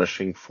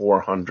astonishing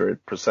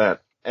 400%.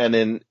 And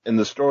in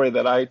the story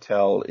that I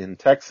tell in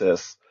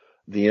Texas,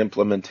 the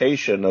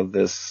implementation of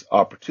this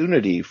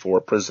opportunity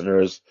for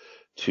prisoners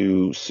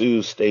to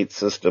sue state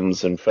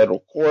systems in federal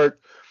court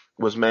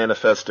was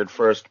manifested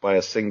first by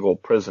a single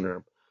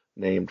prisoner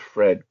named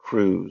Fred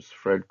Cruz.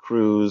 Fred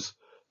Cruz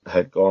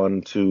had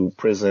gone to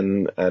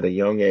prison at a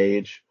young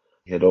age.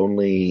 He had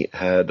only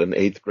had an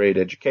 8th grade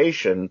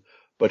education,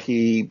 but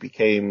he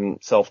became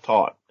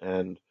self-taught.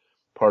 And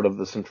part of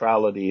the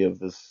centrality of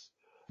this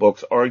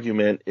book's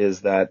argument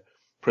is that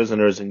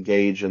prisoners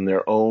engage in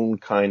their own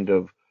kind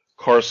of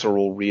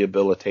carceral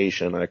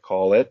rehabilitation, I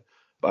call it,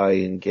 by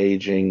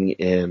engaging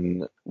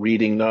in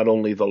reading not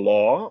only the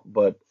law,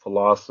 but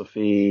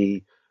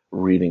philosophy,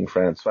 reading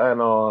Frantz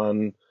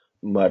Fanon,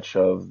 much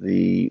of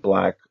the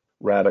Black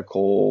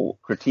radical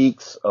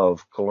critiques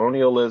of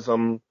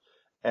colonialism,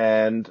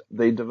 and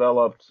they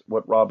developed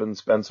what Robin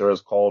Spencer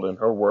has called in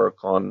her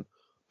work on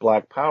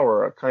Black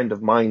Power a kind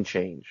of mind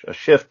change, a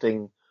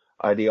shifting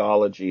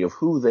ideology of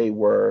who they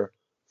were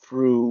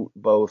through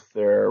both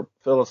their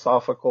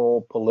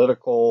philosophical,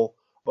 political,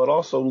 but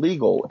also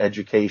legal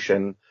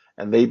education,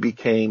 and they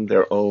became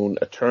their own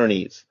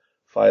attorneys,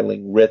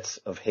 filing writs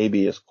of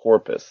habeas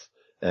corpus.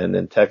 And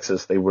in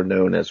Texas, they were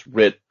known as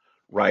writ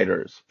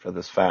writers for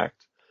this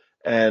fact.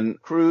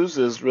 And Cruz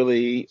is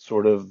really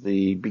sort of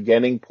the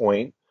beginning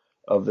point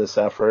of this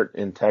effort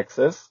in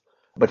Texas,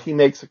 but he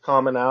makes a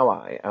common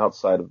ally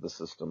outside of the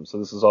system. So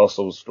this is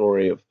also a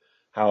story of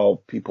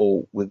how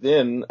people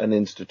within an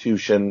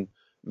institution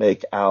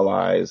make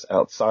allies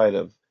outside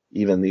of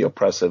even the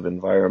oppressive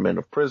environment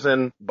of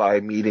prison by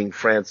meeting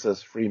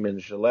Frances Freeman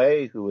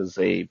Gillet, who is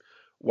a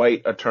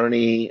white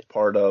attorney,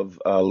 part of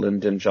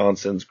Lyndon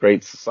Johnson's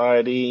Great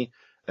Society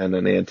and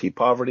an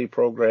anti-poverty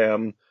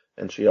program.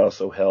 And she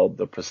also held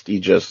the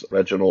prestigious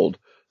Reginald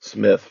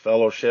Smith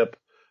Fellowship,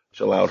 which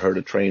allowed her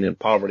to train in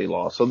poverty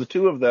law. So the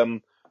two of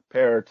them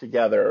pair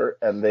together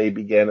and they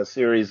began a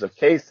series of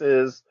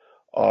cases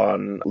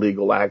on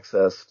legal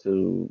access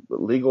to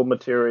legal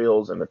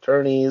materials and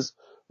attorneys,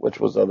 which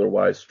was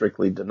otherwise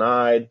strictly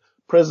denied.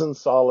 Prison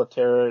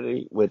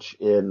solitary, which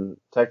in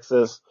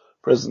Texas,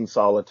 prison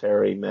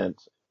solitary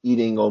meant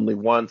eating only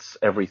once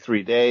every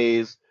 3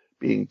 days,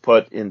 being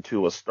put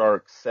into a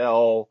stark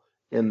cell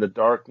in the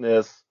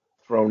darkness,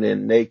 thrown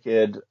in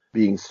naked,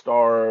 being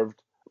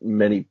starved.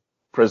 Many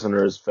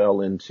prisoners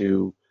fell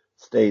into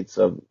states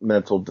of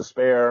mental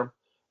despair,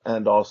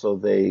 and also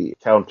they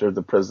countered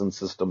the prison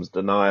system's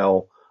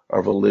denial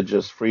of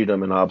religious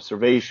freedom and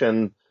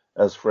observation,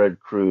 as Fred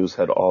Cruz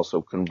had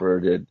also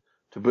converted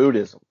to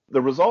Buddhism.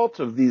 The result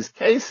of these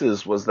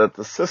cases was that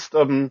the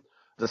system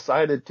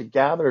decided to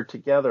gather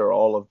together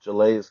all of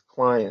Gillet's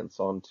clients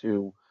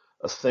onto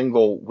a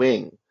single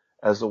wing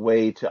as a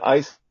way to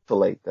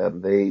isolate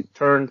them. They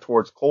turned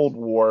towards Cold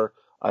War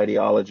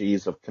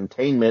ideologies of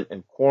containment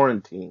and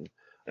quarantine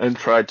and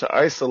tried to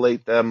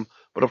isolate them.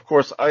 But of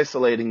course,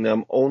 isolating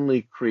them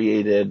only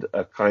created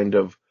a kind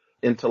of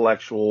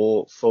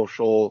intellectual,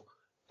 social,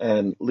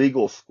 and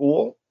legal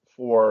school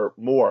for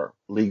more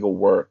legal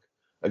work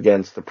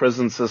against the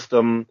prison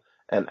system.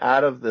 And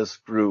out of this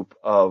group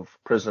of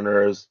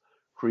prisoners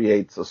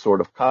creates a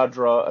sort of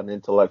cadre, an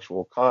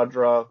intellectual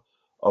cadre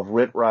of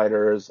writ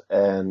writers.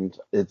 And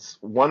it's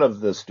one of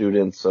the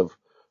students of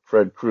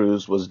Fred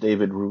Cruz was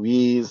David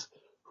Ruiz,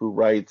 who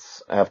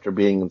writes, after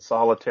being in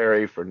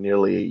solitary for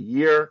nearly a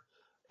year,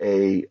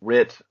 a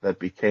writ that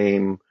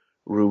became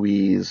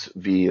Ruiz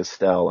v.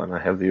 Estelle. And I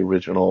have the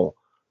original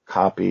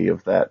copy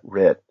of that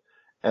writ.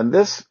 And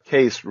this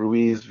case,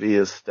 Ruiz v.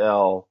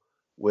 Estelle,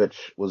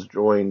 which was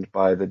joined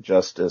by the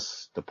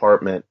Justice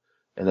Department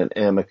in an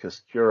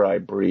amicus curiae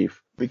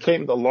brief,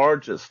 became the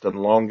largest and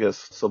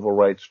longest civil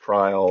rights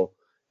trial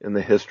in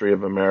the history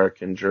of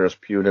American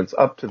jurisprudence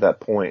up to that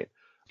point,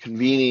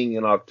 convening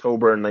in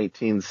October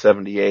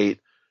 1978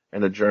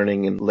 and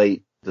adjourning in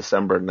late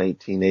December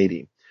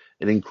 1980.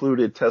 It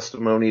included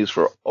testimonies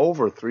for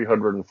over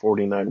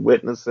 349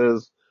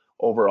 witnesses,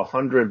 over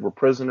 100 were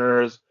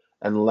prisoners,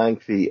 and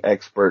lengthy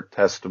expert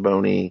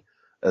testimony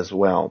as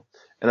well.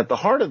 And at the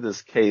heart of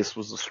this case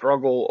was the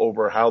struggle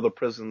over how the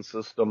prison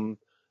system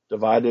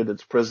divided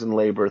its prison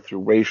labor through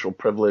racial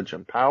privilege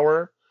and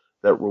power,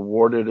 that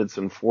rewarded its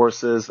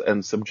enforcers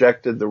and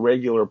subjected the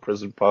regular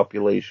prison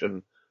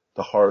population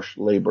to harsh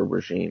labor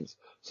regimes.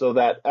 So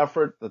that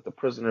effort that the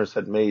prisoners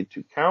had made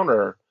to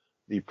counter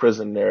the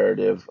prison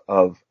narrative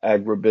of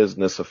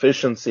agribusiness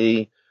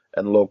efficiency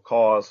and low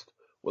cost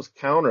was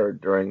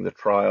countered during the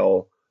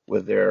trial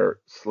with their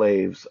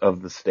slaves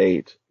of the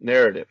state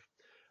narrative.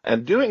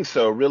 And doing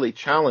so really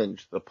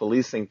challenged the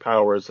policing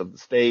powers of the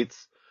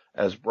states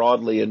as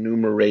broadly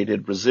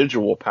enumerated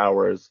residual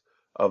powers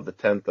of the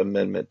 10th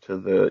Amendment to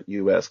the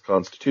U.S.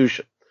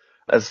 Constitution.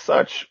 As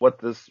such, what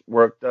this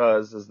work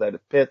does is that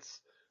it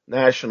pits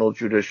national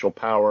judicial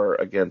power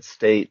against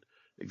state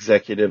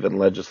executive and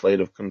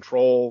legislative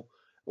control,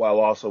 while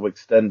also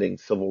extending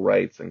civil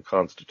rights and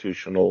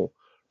constitutional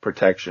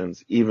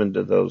protections even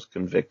to those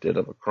convicted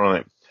of a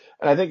crime.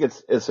 And I think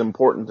it's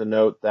important to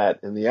note that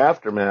in the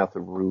aftermath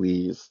of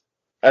Ruiz,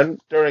 and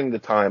during the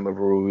time of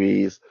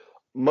Ruiz,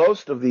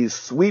 most of these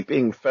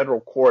sweeping federal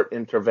court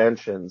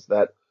interventions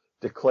that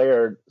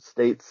declared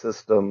state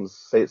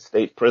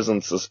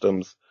prison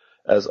systems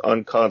as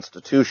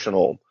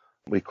unconstitutional,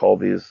 we call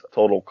these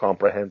total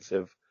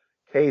comprehensive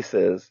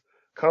cases,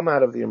 come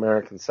out of the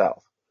American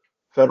South.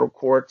 Federal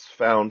courts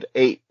found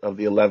 8 of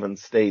the 11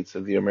 states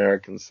of the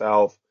American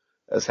South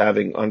as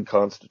having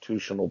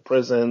unconstitutional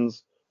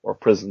prisons or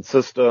prison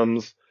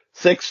systems,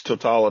 6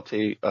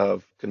 totality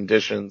of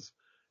conditions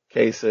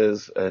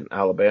cases in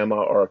Alabama,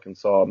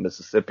 Arkansas,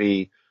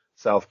 Mississippi,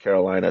 South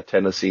Carolina,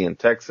 Tennessee, and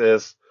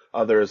Texas.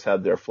 Others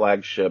had their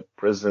flagship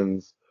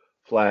prisons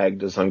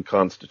flagged as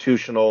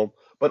unconstitutional,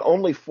 but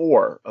only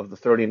 4 of the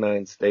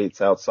 39 states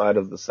outside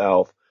of the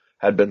South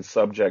had been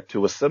subject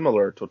to a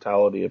similar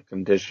totality of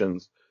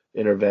conditions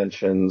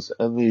interventions,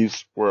 and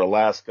these were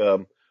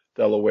Alaska,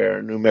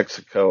 Delaware, New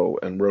Mexico,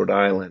 and Rhode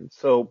Island.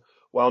 So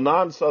while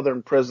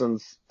non-Southern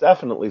prisons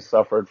definitely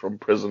suffered from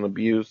prison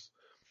abuse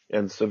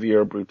and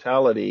severe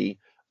brutality,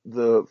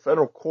 the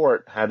federal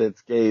court had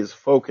its gaze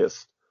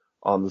focused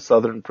on the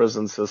Southern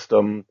prison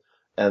system,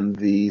 and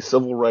the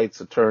civil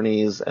rights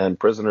attorneys and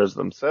prisoners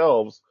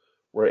themselves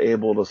were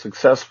able to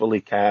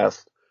successfully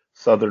cast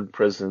Southern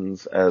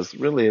prisons as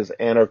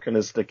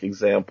anachronistic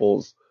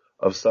examples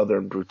of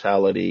Southern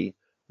brutality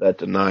that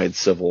denied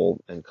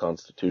civil and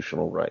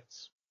constitutional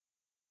rights.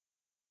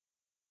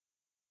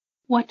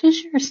 What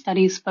does your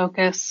studies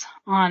focus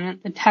on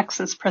the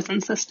Texas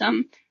prison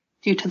system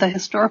due to the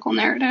historical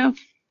narrative?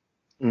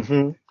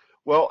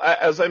 Well,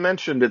 as I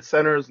mentioned, it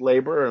centers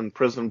labor and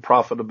prison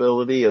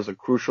profitability as a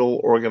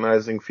crucial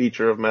organizing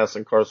feature of mass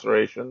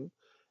incarceration.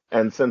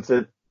 And since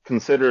it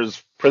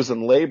considers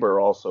prison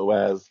labor also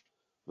as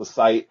the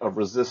site of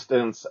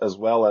resistance as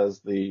well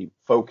as the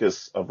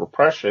focus of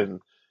repression,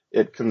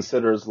 it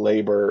considers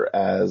labor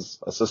as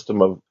a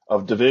system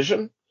of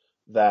division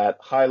that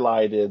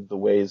highlighted the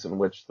ways in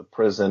which the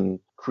prison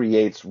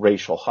creates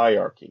racial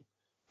hierarchy.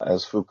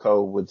 As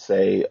Foucault would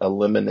say,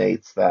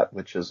 eliminates that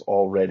which has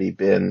already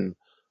been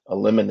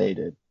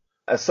eliminated.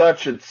 As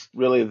such, it's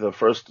really the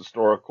first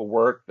historical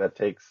work that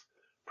takes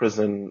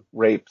prison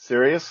rape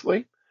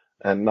seriously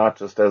and not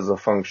just as a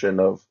function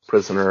of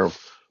prisoner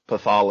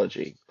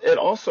pathology. It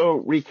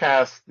also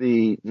recasts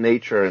the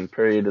nature and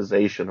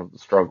periodization of the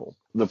struggle.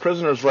 The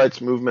prisoners' rights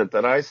movement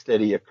that I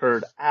study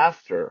occurred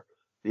after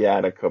the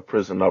Attica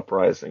prison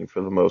uprising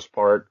for the most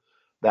part,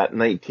 that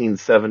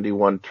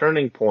 1971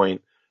 turning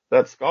point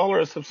that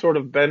scholars have sort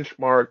of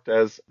benchmarked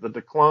as the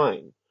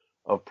decline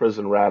of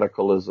prison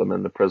radicalism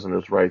and the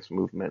prisoners' rights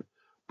movement.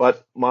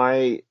 But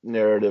my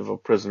narrative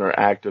of prisoner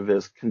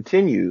activists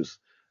continues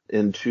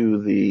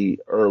into the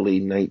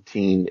early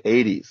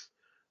 1980s,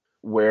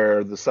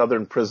 where the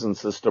Southern prison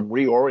system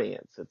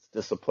reorients its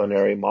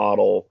disciplinary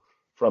model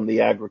from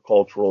the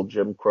agricultural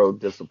Jim Crow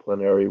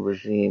disciplinary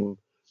regime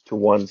to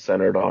one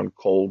centered on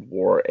Cold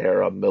War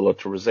era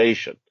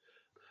militarization.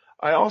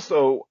 I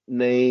also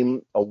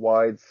name a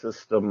wide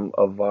system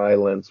of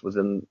violence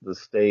within the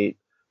state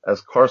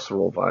as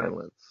carceral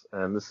violence.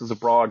 And this is a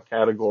broad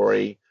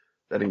category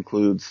that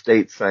includes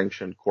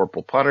state-sanctioned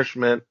corporal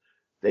punishment,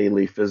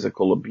 daily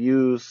physical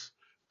abuse,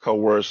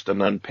 coerced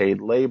and unpaid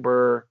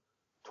labor,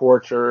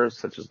 torture,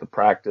 such as the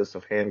practice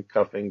of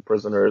handcuffing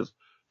prisoners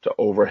to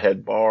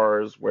overhead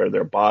bars where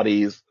their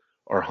bodies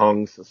are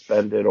hung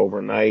suspended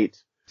overnight,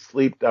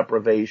 sleep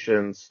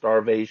deprivation,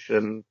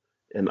 starvation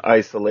in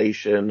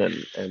isolation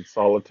and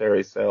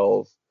solitary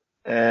cells.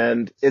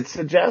 And it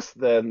suggests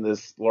then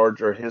this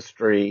larger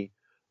history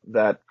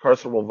that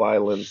carceral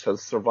violence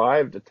has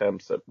survived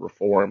attempts at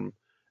reform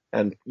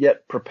and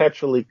yet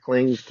perpetually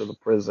clings to the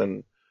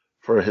prison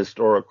for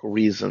historical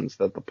reasons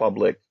that the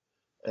public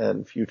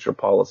and future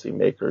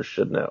policymakers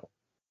should know.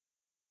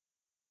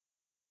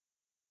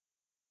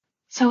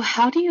 So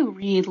how do you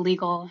read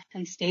legal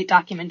and state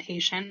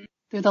documentation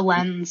through the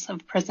lens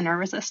of prisoner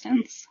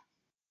resistance?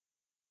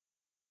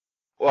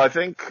 Well, I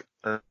think,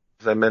 as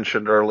I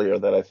mentioned earlier,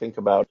 that I think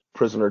about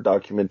prisoner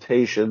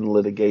documentation,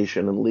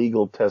 litigation, and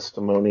legal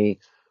testimony,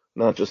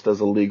 not just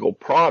as a legal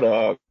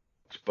product,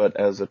 but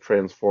as a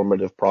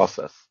transformative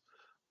process.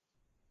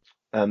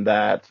 And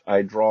that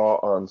I draw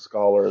on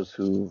scholars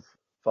who've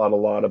thought a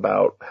lot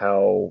about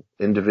how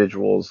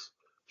individuals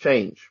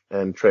change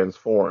and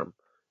transform.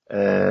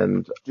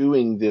 And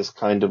doing this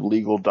kind of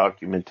legal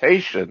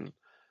documentation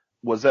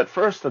was at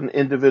first an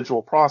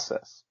individual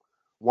process.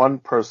 One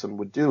person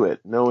would do it,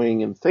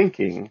 knowing and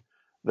thinking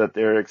that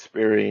their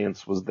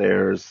experience was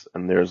theirs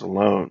and theirs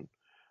alone.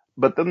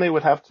 But then they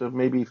would have to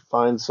maybe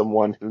find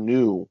someone who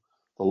knew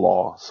the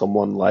law,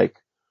 someone like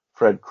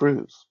Fred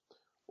Cruz,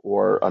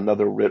 or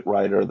another writ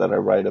writer that I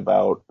write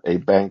about, a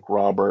bank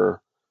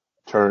robber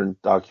turned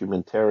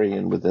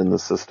documentarian within the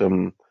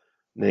system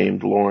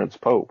named Lawrence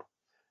Pope.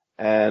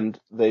 And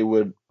they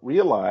would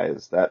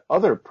realize that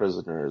other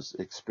prisoners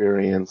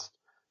experienced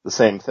the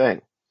same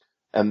thing.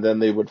 And then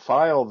they would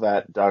file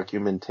that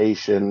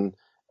documentation,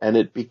 and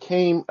it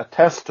became a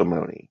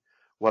testimony,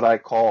 what I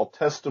call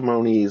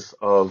testimonies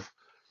of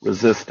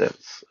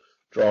resistance,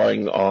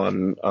 drawing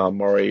on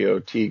Mario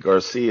T.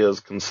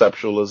 Garcia's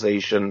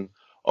conceptualization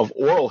of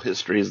oral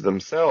histories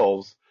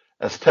themselves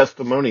as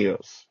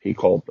testimonios, he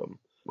called them,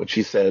 which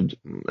he said,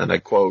 and I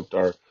quote,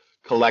 are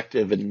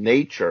collective in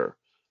nature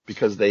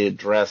because they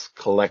address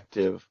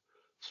collective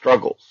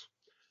struggles.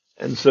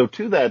 And so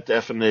to that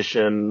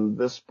definition,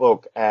 this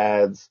book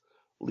adds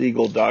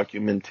legal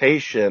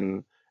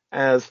documentation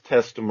as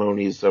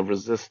testimonies of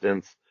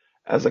resistance,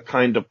 as a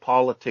kind of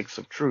politics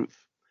of truth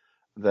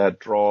that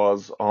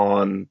draws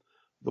on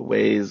the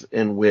ways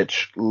in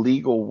which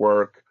legal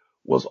work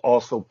was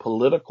also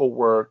political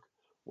work,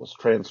 was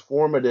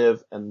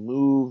transformative, and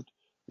moved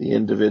the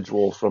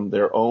individual from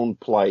their own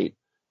plight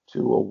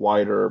to a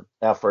wider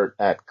effort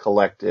at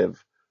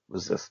collective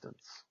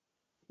resistance.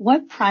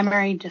 What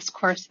primary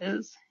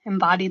discourses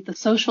embodied the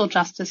social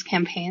justice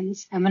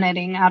campaigns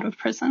emanating out of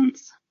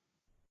prisons?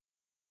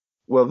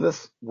 Well,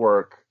 this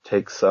work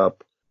takes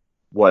up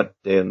what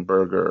Dan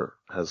Berger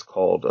has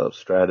called a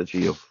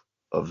strategy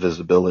of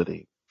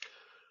visibility,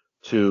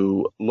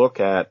 to look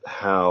at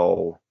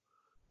how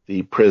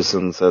the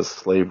prisons as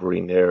slavery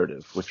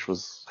narrative, which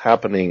was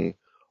happening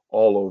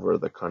all over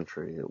the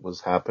country. It was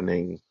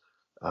happening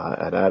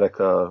at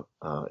Attica.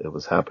 It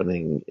was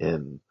happening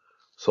in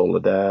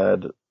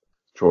Soledad.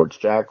 George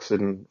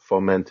Jackson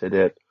fomented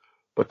it.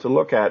 But to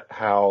look at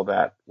how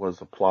that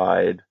was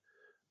applied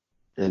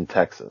in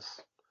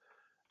Texas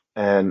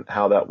and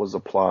how that was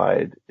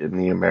applied in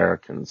the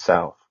American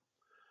South.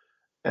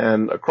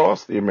 And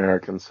across the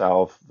American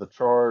South, the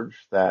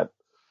charge that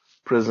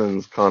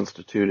prisons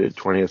constituted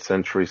 20th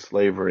century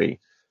slavery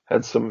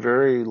had some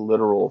very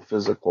literal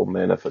physical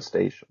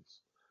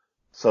manifestations.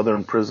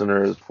 Southern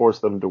prisoners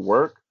forced them to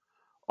work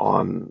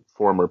on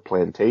former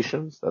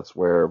plantations. That's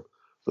where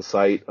the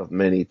site of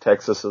many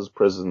Texas's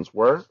prisons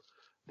were.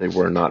 They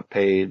were not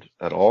paid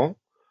at all.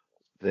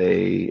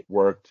 They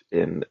worked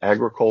in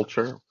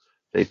agriculture.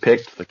 They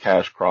picked the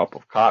cash crop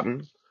of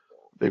cotton.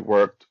 They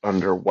worked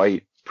under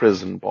white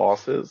prison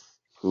bosses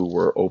who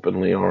were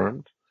openly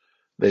armed.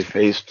 They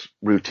faced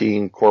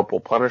routine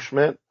corporal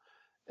punishment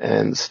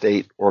and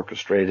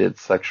state-orchestrated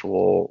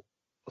sexual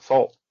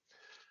assault.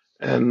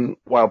 And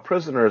while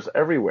prisoners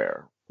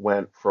everywhere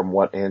went from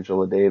what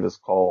Angela Davis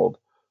called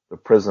the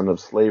prison of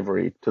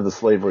slavery to the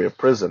slavery of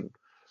prison,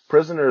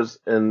 prisoners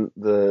in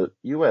the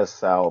U.S.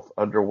 South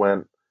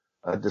underwent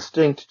a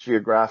distinct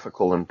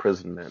geographical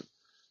imprisonment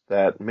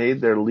that made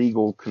their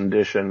legal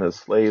condition as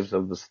slaves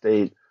of the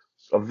state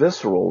a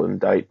visceral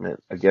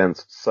indictment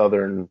against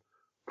Southern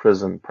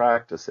prison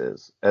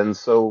practices. And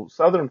so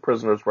Southern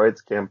prisoners'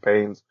 rights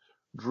campaigns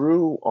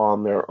drew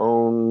on their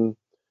own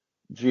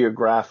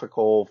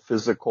geographical,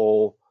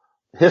 physical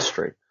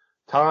history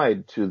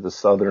tied to the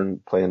Southern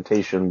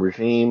plantation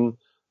regime,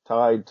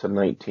 tied to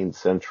 19th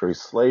century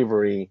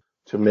slavery,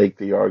 to make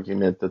the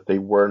argument that they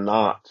were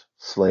not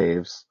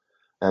slaves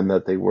and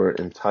that they were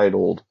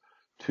entitled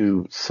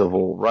to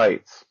civil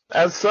rights.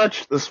 As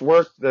such, this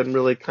work then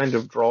really kind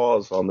of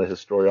draws on the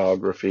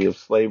historiography of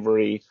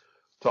slavery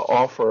to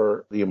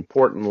offer the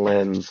important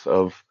lens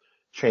of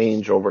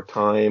change over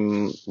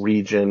time,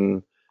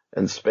 region,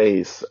 and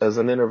space as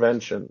an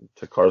intervention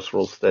to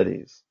carceral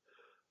studies.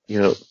 You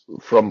know,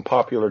 from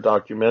popular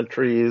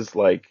documentaries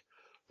like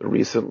the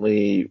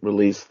recently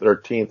released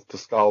 13th to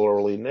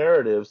scholarly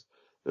narratives,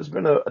 there's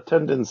been a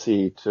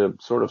tendency to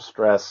sort of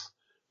stress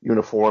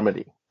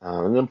uniformity.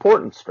 An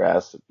important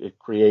stress. It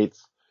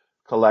creates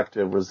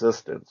collective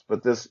resistance.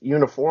 But this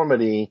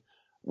uniformity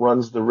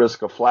runs the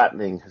risk of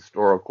flattening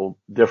historical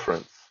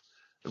difference,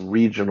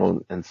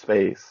 regional and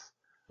space,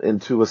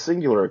 into a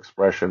singular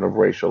expression of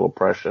racial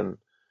oppression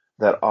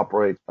that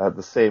operates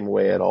the same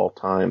way at all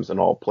times and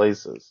all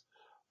places.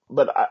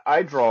 But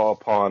I draw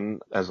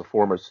upon, as a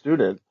former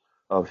student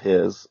of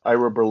his,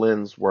 Ira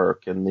Berlin's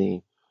work in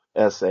the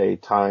essay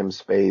Time,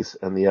 Space,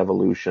 and the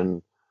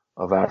Evolution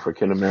of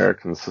African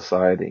American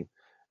Society.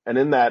 And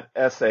in that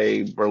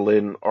essay,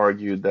 Berlin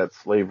argued that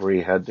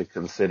slavery had to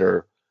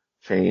consider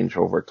change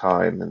over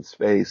time and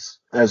space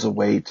as a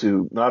way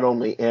to not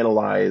only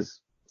analyze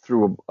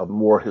through a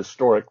more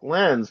historic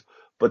lens,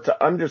 but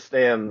to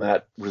understand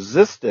that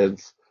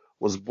resistance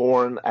was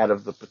born out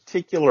of the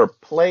particular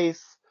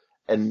place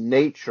and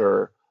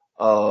nature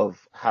of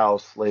how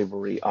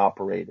slavery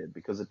operated,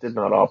 because it did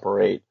not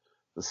operate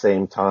the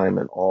same time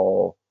in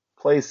all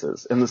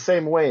places. In the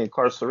same way,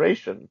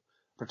 incarceration,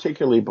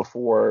 particularly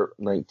before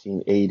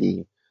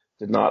 1980,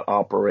 did not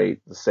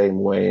operate the same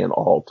way in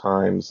all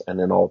times and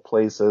in all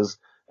places,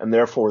 and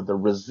therefore the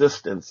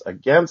resistance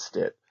against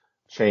it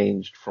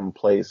changed from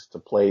place to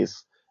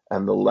place,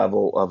 and the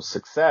level of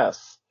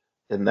success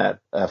in that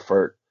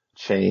effort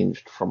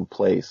changed from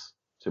place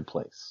to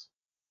place.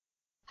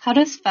 How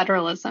does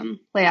federalism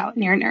play out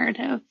in your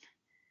narrative?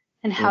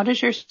 And how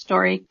does your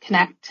story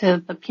connect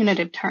to the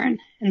punitive turn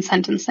in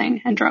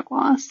sentencing and drug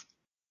laws?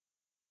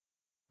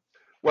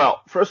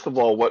 Well, first of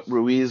all, what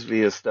Ruiz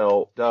v.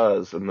 Estelle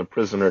does in the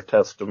prisoner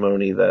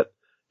testimony that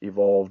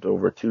evolved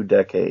over 2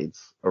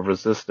 decades of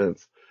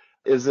resistance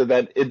is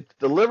that it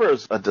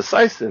delivers a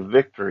decisive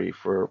victory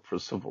for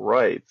civil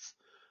rights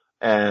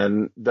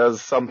and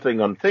does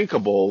something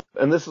unthinkable.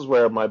 And this is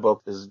where my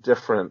book is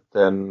different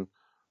than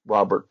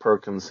Robert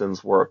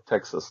Perkinson's work,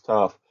 Texas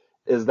Tough,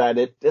 is that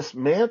it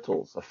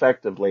dismantles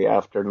effectively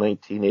after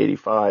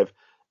 1985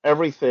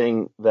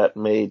 everything that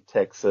made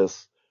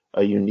Texas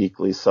a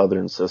uniquely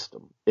Southern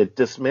system. It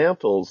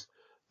dismantles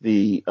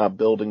the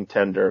building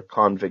tender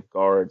convict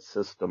guard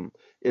system.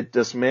 It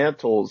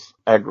dismantles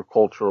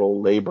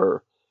agricultural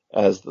labor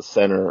as the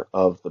center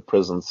of the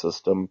prison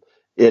system.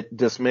 It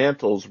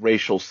dismantles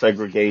racial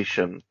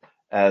segregation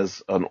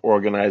as an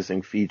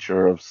organizing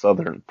feature of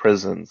Southern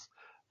prisons.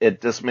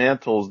 It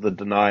dismantles the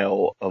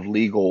denial of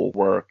legal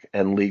work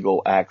and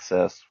legal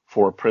access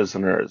for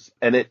prisoners.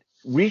 And it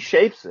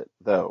reshapes it,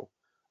 though,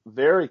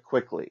 very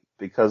quickly,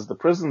 because the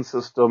prison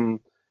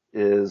system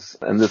is,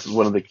 and this is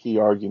one of the key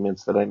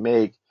arguments that I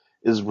make,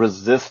 is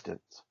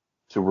resistant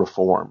to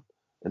reform.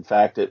 In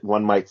fact,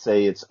 one might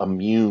say it's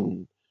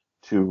immune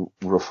to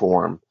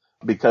reform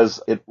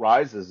because it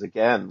rises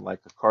again like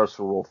a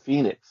carceral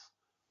phoenix,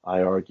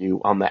 I argue,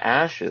 on the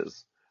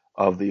ashes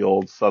of the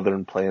old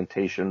Southern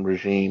plantation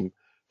regime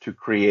to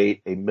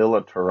create a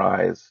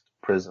militarized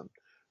prison.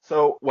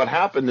 So what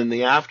happened in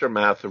the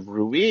aftermath of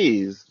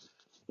Ruiz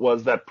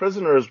was that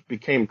prisoners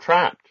became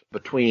trapped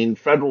between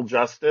federal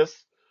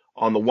justice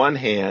on the one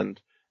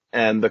hand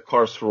and the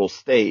carceral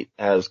state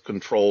as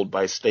controlled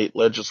by state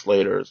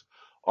legislators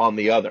on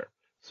the other.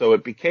 So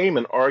it became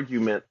an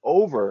argument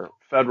over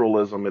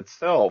federalism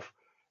itself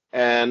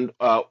and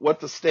what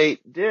the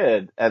state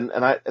did. And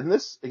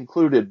this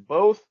included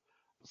both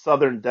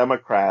Southern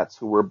Democrats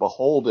who were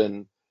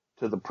beholden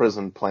to the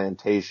prison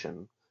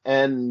plantation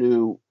and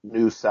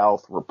New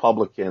South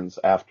Republicans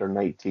after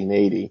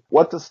 1980.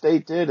 What the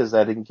state did is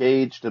that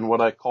engaged in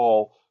what I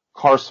call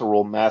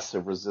carceral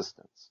massive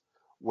resistance,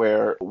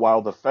 where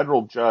while the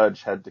federal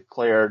judge had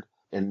declared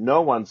in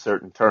no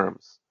uncertain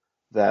terms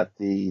that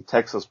the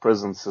Texas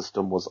prison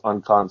system was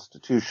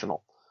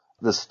unconstitutional,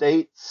 the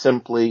state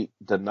simply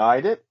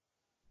denied it,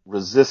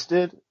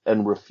 resisted,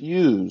 and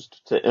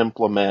refused to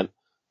implement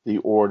the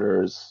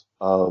orders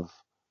of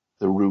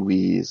the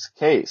Ruiz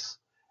case.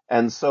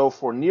 And so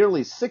for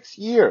nearly 6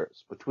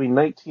 years, between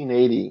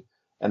 1980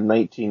 and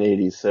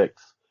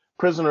 1986,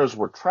 prisoners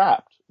were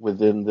trapped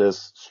within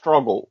this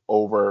struggle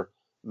over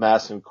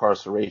mass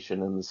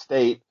incarceration in the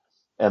state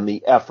and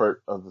the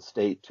effort of the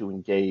state to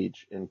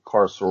engage in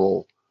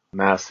carceral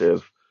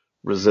massive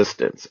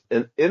resistance.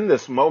 And in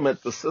this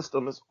moment, the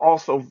system is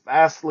also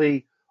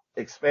vastly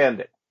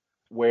expanding,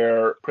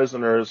 where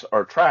prisoners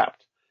are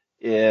trapped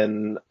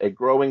in a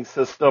growing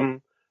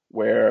system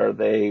where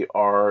they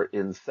are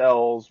in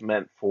cells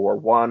meant for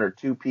 1 or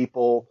 2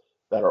 people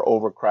that are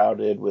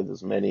overcrowded with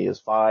as many as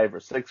 5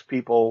 or 6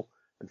 people.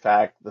 In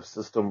fact, the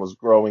system was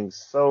growing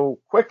so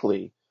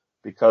quickly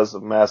because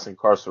of mass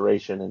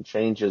incarceration and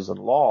changes in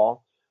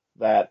law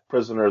that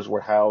prisoners were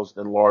housed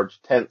in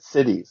large tent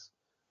cities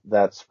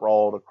that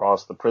sprawled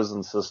across the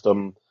prison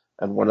system.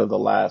 And one of the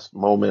last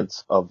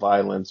moments of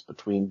violence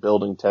between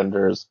building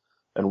tenders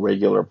and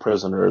regular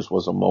prisoners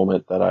was a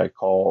moment that I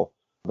call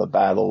the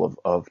Battle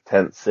of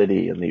Tent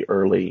City in the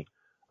early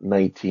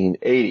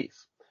 1980s.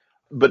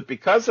 But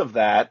because of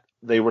that,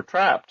 they were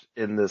trapped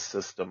in this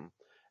system.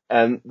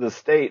 And the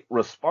state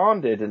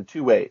responded in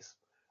 2 ways.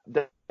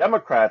 The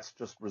Democrats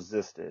just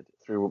resisted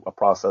through a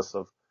process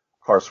of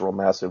carceral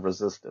massive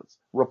resistance.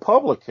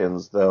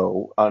 Republicans,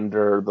 though,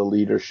 under the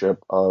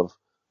leadership of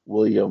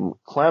William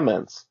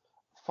Clements,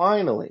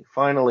 finally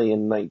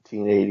in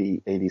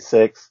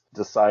 1986,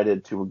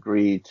 decided to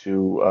agree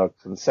to a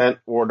consent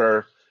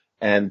order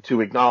and to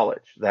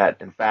acknowledge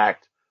that, in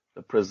fact,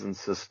 the prison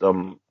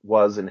system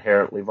was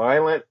inherently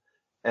violent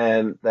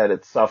and that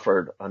it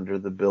suffered under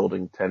the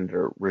building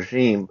tender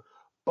regime.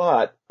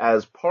 But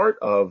as part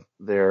of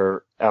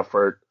their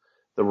effort,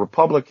 the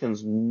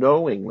Republicans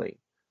knowingly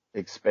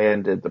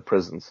expanded the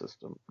prison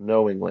system,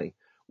 knowingly,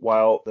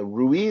 while the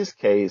Ruiz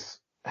case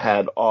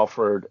had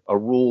offered a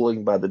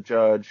ruling by the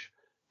judge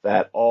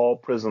that all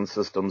prison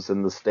systems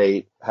in the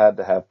state had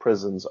to have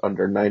prisons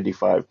under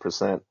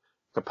 95%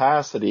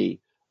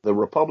 capacity, the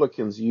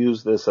Republicans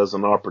used this as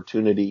an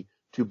opportunity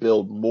to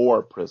build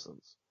more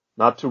prisons,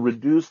 not to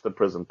reduce the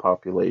prison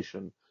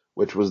population,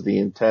 which was the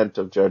intent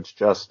of Judge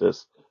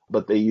Justice,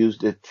 but they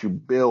used it to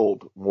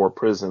build more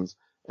prisons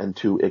and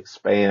to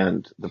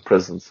expand the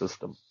prison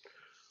system.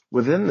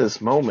 Within this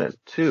moment,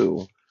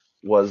 too,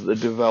 was the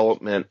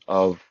development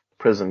of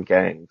prison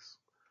gangs.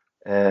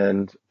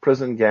 And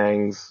prison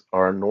gangs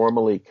are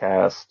normally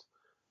cast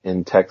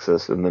in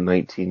Texas in the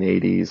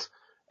 1980s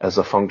as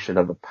a function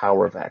of a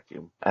power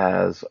vacuum,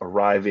 as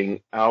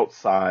arriving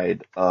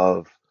outside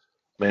of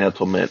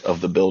mantlement of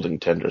the building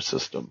tender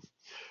system.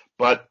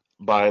 But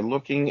by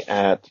looking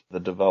at the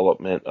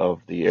development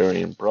of the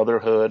Aryan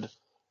Brotherhood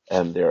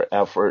and their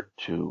effort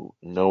to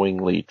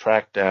knowingly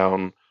track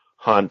down,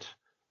 hunt,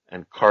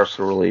 and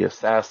carcerally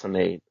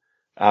assassinate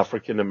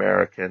African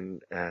American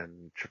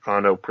and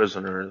Chicano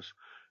prisoners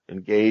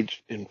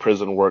engaged in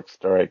prison work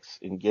strikes,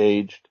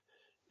 engaged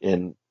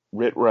in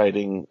writ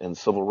writing and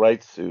civil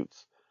rights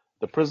suits,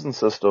 the prison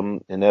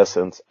system, in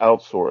essence,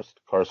 outsourced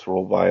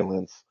carceral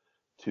violence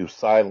to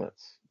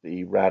silence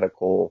the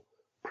radical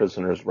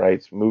prisoners'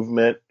 rights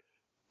movement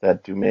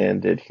that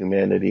demanded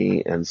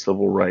humanity and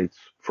civil rights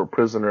for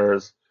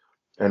prisoners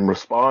and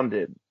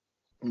responded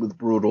with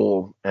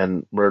brutal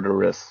and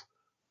murderous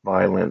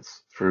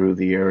violence through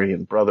the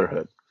Aryan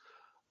Brotherhood.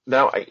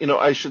 Now,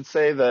 I should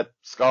say that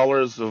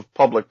scholars of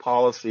public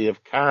policy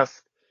have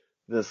cast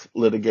this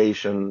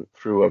litigation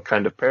through a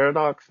kind of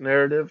paradox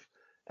narrative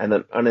and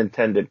an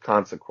unintended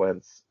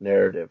consequence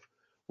narrative,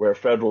 where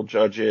federal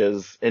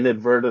judges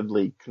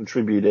inadvertently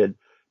contributed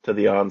to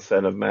the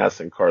onset of mass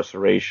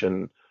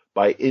incarceration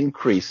by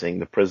increasing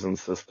the prison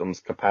system's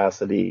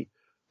capacity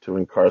to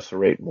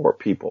incarcerate more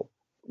people.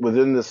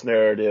 Within this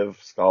narrative,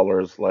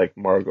 scholars like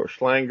Margot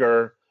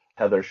Schlanger,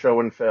 Heather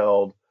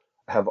Schoenfeld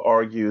have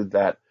argued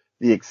that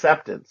the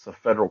acceptance of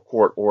federal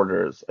court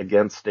orders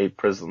against state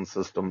prison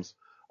systems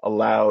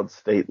allowed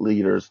state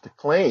leaders to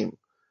claim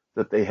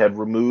that they had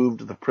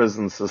removed the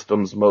prison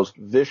system's most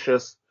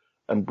vicious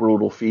and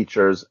brutal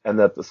features, and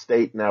that the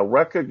state now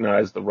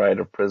recognized the right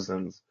of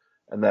prisons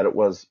and that it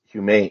was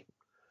humane.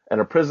 And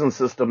a prison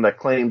system that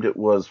claimed it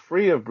was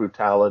free of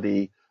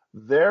brutality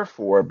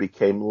therefore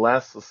became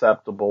less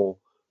susceptible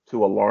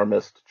to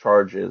alarmist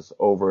charges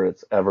over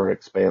its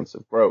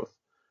ever-expansive growth.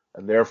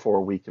 And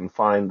therefore we can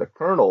find the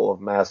kernel of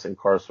mass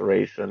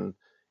incarceration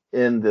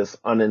in this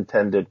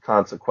unintended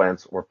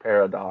consequence or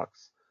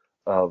paradox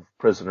of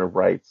prisoner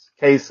rights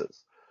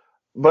cases.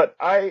 But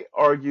I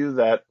argue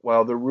that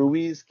while the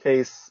Ruiz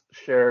case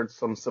shared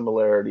some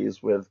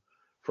similarities with,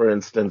 for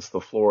instance,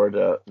 the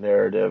Florida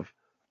narrative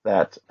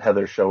that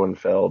Heather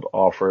Schoenfeld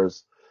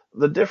offers,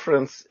 the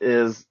difference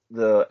is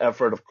the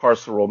effort of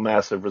carceral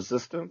massive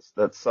resistance,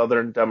 that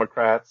Southern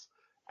Democrats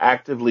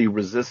actively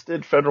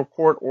resisted federal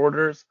court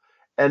orders,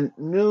 and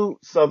new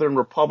Southern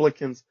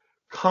Republicans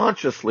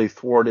consciously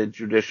thwarted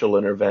judicial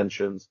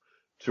interventions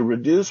to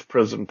reduce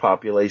prison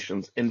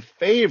populations in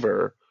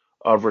favor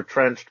of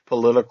retrenched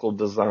political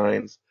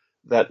designs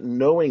that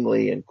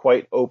knowingly and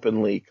quite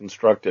openly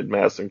constructed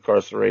mass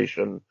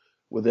incarceration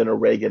within a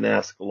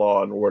Reagan-esque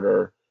law and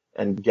order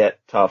and get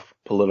tough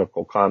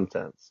political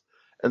contents.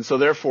 And so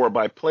therefore,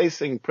 by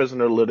placing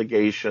prisoner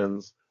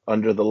litigations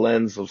under the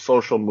lens of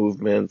social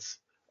movements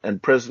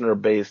and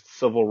prisoner-based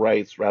civil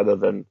rights rather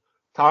than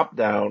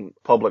top-down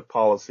public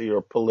policy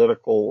or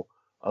political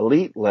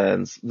elite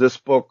lens, this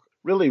book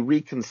really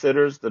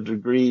reconsiders the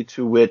degree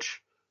to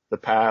which the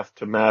path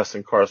to mass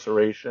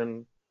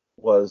incarceration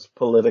was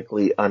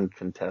politically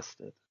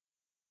uncontested.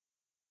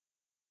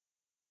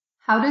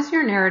 How does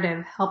your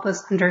narrative help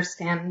us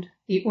understand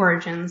the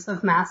origins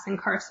of mass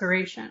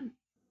incarceration?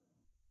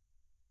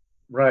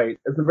 Right.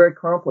 It's a very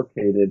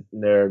complicated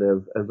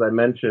narrative. As I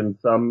mentioned,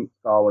 some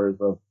scholars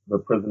of the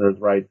prisoners'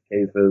 rights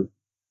cases,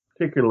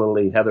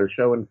 particularly Heather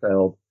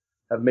Schoenfeld,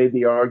 have made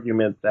the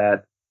argument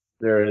that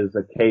there is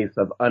a case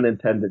of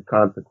unintended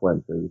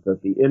consequences,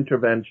 that the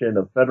intervention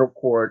of federal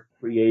court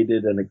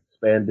created an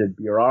expanded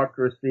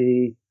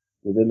bureaucracy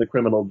within the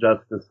criminal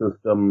justice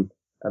system,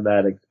 and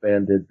that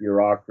expanded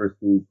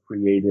bureaucracy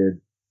created,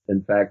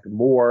 in fact,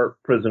 more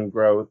prison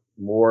growth,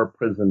 more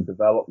prison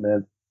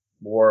development,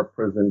 more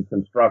prison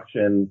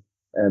construction,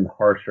 and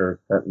harsher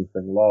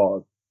sentencing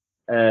laws.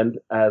 And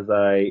as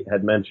I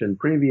had mentioned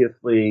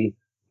previously,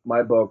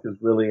 my book is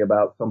really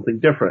about something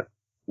different,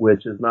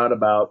 which is not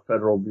about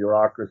federal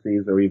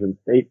bureaucracies or even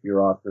state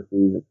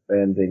bureaucracies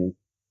expanding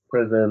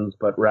prisons,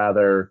 but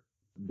rather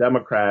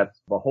Democrats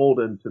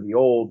beholden to the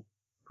old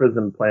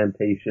prison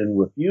plantation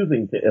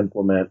refusing to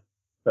implement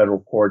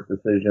federal court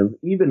decisions,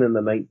 even in the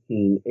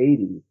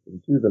 1980s,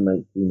 into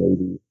the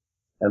 1980s,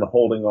 and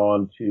holding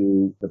on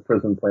to the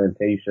prison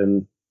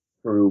plantation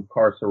through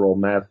carceral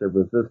massive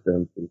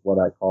resistance is what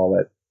I call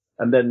it.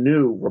 And then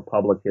new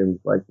Republicans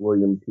like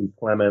William T.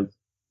 Clements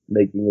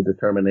making a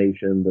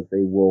determination that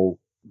they will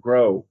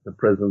grow the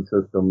prison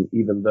system,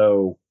 even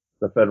though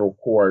the federal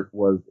court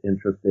was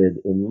interested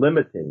in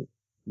limiting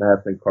mass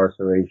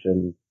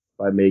incarceration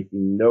by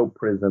making no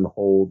prison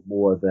hold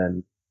more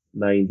than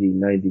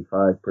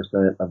 95%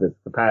 of its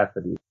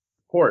capacity.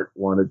 The court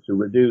wanted to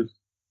reduce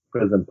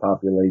prison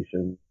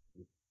population,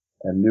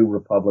 and new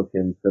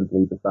Republicans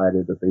simply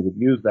decided that they would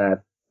use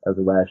that as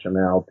a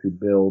rationale to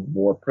build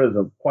more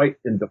prisons, quite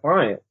in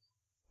defiance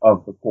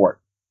of the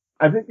court.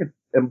 I think it's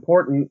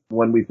important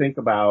when we think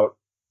about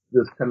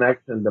this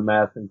connection to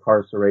mass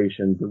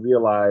incarceration to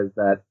realize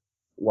that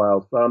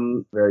while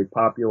some very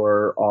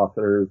popular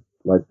authors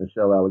like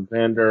Michelle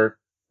Alexander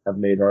have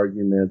made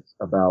arguments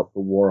about the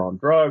war on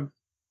drugs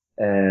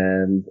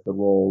and the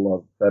role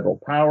of federal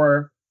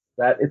power,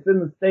 that it's in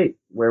the states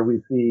where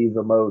we see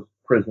the most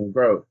prison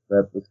growth,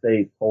 that the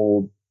states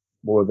hold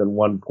more than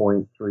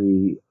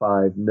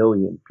 1.35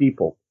 million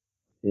people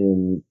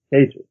in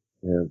cages,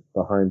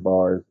 behind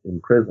bars in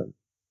prison.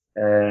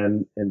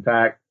 And in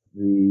fact,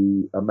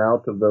 the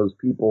amount of those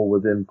people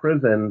within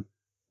prison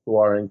who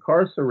are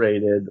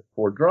incarcerated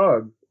for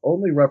drugs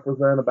only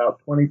represent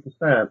about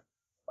 20%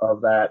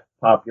 of that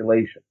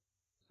population.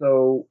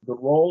 So the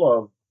role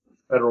of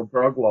federal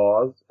drug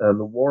laws and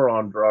the war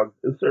on drugs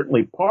is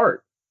certainly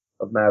part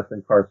of mass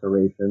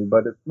incarceration,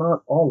 but it's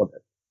not all of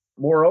it.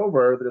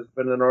 Moreover, there's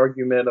been an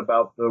argument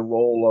about the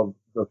role of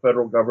the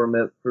federal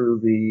government through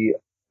the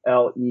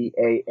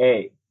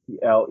LEAA. The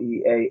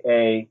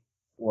LEAA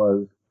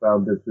was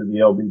founded through the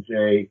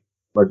LBJ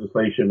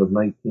legislation of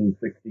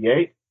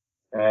 1968,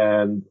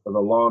 and the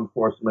Law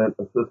Enforcement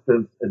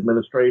Assistance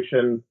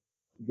Administration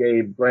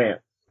gave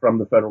grants from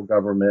the federal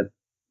government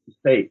to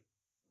states.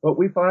 But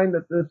we find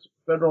that this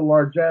federal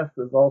largesse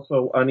is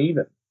also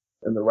uneven.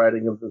 In the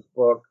writing of this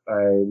book,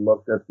 I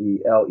looked at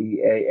the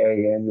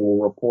LEAA annual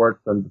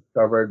reports and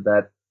discovered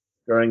that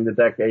during the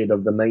decade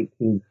of the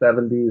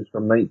 1970s,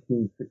 from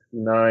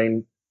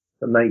 1969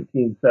 to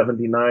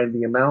 1979,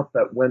 the amount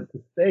that went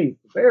to states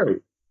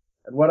varied.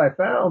 And what I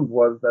found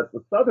was that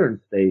the southern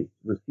states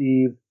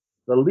received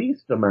the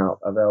least amount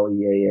of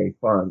LEAA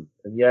funds,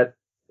 and yet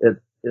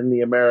it's in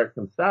the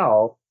American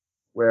South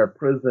where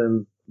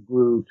prisons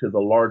grew to the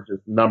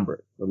largest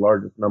number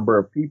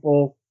of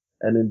people,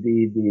 and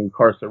indeed the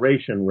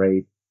incarceration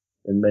rate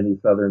in many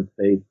southern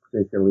states,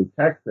 particularly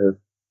Texas,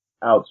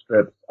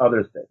 outstrips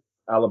other states.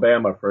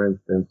 Alabama, for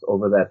instance,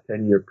 over that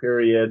 10-year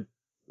period,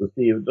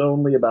 received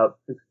only about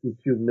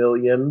 62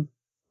 million,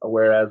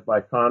 whereas by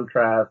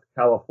contrast,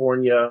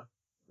 California,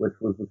 which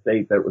was the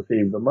state that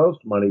received the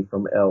most money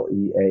from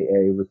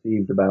LEAA,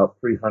 received about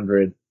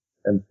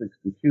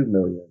 362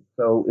 million.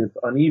 So it's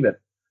uneven.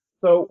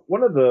 So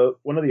one of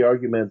the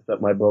arguments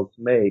that my books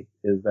make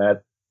is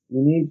that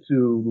we need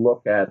to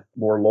look at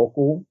more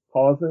local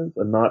causes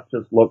and not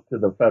just look to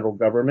the federal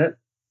government,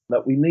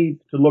 that we need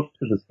to look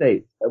to the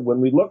states. And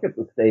when we look at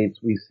the states,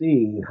 we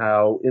see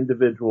how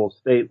individual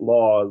state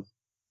laws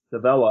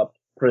developed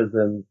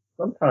prisons,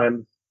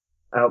 sometimes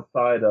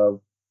outside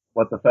of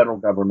what the federal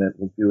government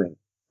was doing.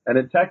 And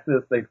in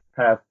Texas, they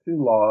passed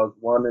two laws,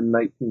 one in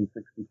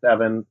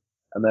 1967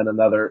 and then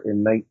another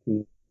in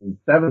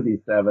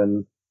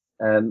 1977.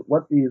 And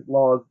what these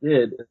laws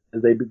did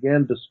is they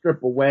began to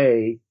strip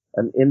away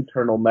an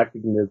internal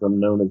mechanism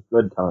known as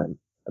good time.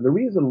 And the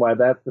reason why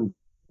that's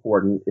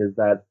important is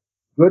that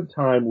good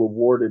time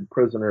rewarded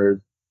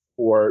prisoners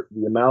for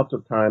the amount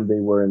of time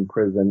they were in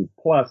prison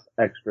plus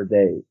extra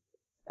days.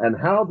 And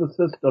how the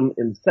system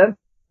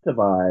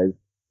incentivized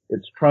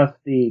its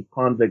trustee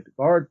convict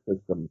guard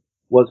system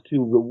was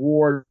to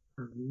reward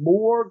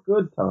more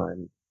good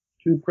time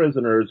to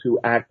prisoners who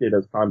acted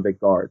as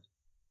convict guards.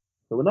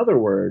 So in other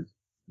words,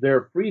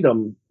 their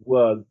freedom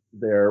was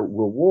their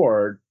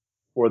reward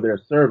for their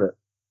service.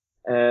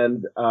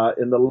 And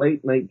in the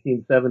late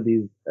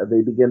 1970s,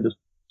 they begin to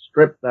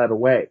strip that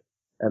away.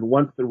 And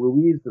once the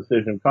Ruiz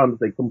decision comes,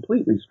 they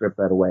completely strip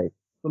that away.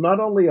 So not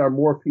only are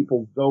more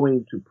people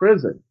going to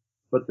prison,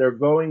 but they're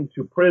going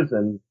to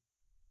prison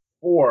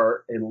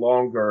for a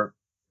longer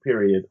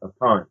period of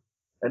time.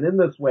 And in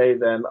this way,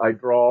 then, I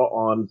draw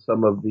on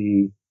some of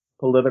the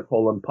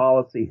political and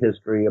policy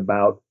history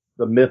about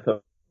the myth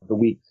of the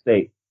weak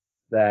state,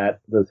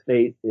 that the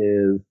state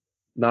is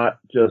not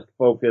just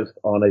focused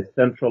on a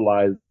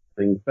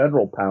centralizing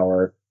federal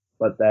power,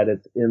 but that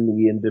it's in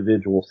the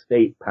individual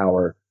state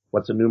power,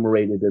 what's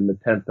enumerated in the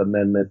 10th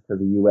Amendment to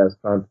the U.S.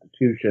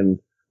 Constitution,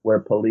 where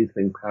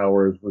policing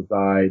powers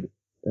reside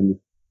in the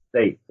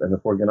states. And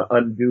if we're going to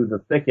undo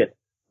the thicket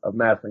of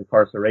mass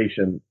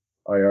incarceration,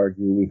 I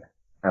argue we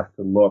have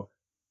to look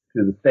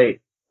to the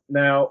states.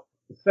 Now,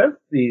 since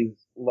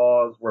these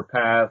laws were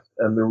passed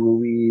and the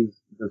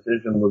Ruiz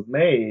decision was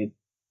made,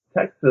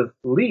 Texas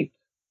leaped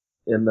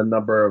in the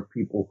number of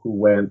people who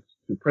went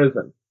to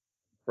prison.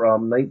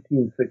 From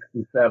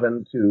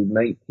 1967 to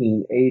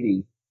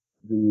 1980,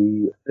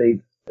 the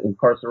state's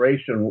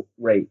incarceration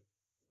rate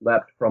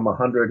leapt from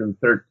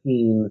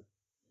 113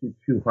 to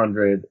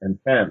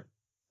 210.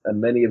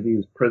 And many of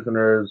these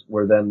prisoners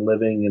were then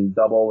living in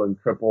double and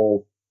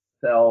triple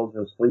cells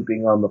or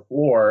sleeping on the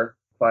floor.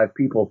 5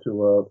 people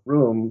to a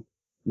room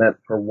meant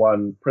for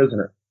one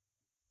prisoner.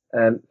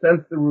 And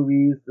since the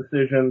Ruiz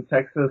decision,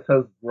 Texas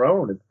has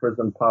grown its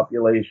prison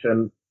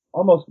population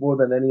almost more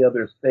than any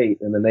other state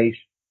in the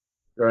nation.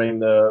 During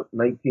the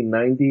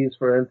 1990s,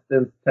 for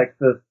instance,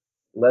 Texas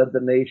led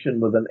the nation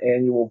with an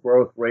annual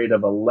growth rate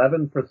of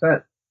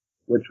 11%,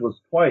 which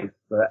was twice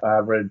the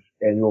average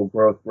annual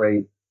growth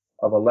rate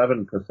of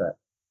 11%.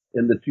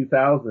 In the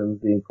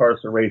 2000s, the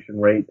incarceration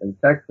rate in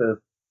Texas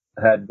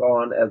had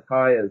gone as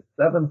high as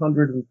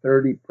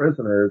 730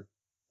 prisoners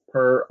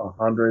per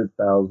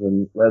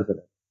 100,000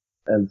 residents.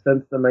 And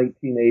since the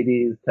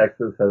 1980s,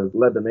 Texas has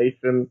led the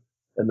nation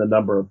in the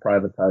number of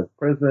privatized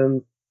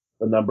prisons,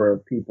 the number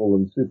of people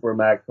in super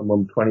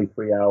maximum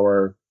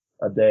 23-hour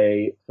a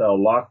day cell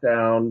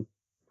lockdown,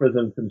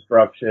 prison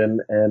construction,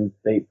 and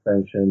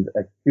state-sanctioned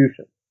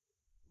execution.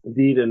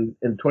 Indeed, in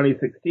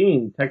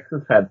 2016,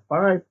 Texas had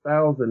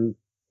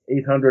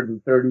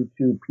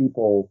 5,832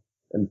 people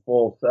in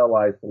full cell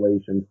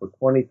isolation for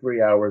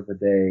 23 hours a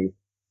day,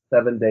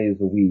 7 days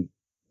a week,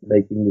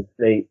 making the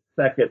state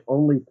second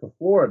only to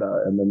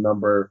Florida in the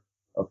number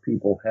of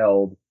people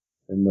held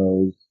in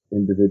those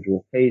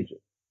individual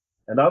cages.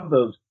 And of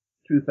those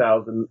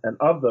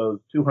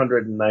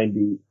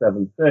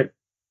 297 sick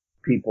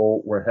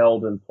people were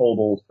held in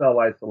total cell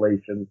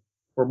isolation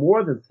for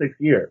more than 6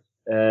 years.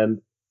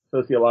 And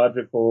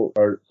sociological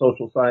or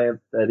social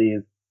science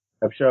studies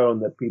have shown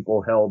that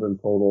people held in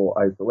total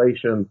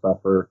isolation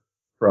suffer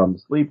from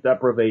sleep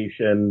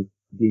deprivation,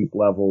 deep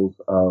levels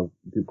of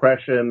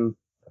depression,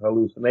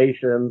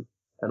 hallucinations,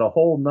 and a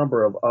whole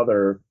number of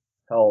other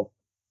health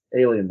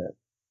ailments.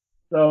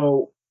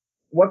 So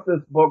what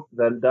this book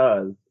then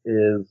does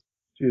is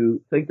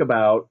to think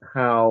about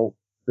how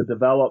the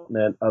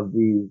development of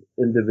these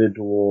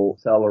individual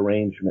cell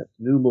arrangements,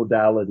 new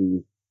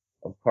modalities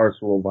of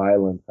carceral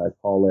violence, I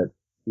call it,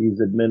 these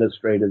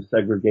administrative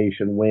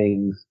segregation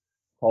wings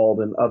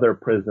called in other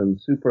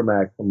prisons,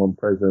 supermaximum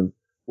prisons,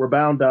 were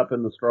bound up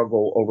in the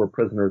struggle over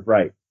prisoners'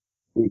 rights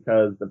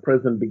because the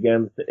prison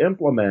begins to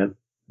implement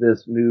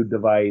this new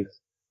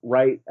device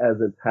right as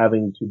it's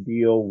having to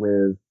deal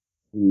with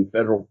the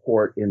federal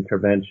court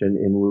intervention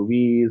in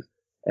Ruiz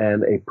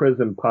and a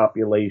prison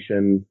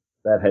population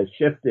that has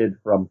shifted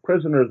from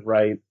prisoners'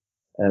 rights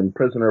and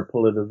prisoner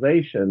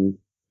politicization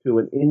to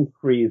an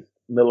increased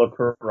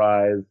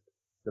militarized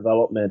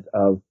development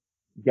of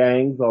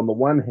gangs on the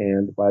one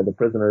hand by the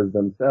prisoners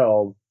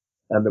themselves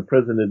and the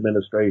prison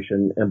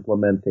administration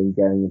implementing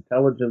gang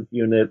intelligence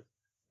units,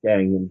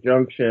 gang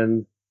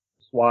injunctions,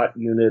 SWAT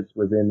units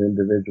within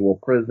individual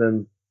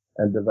prisons,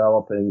 and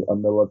developing a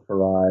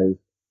militarized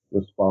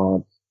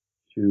response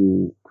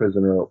to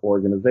prisoner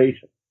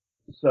organization.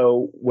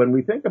 So when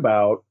we think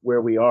about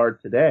where we are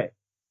today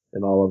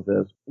in all of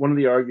this, one of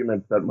the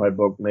arguments that my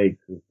book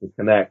makes is to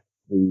connect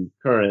the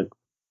current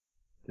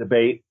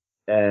debate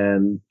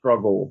and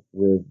struggle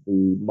with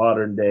the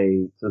modern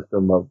day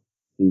system of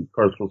the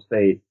carceral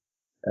state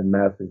and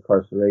mass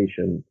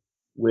incarceration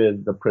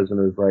with the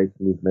prisoners' rights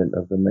movement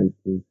of the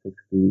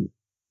 1960s,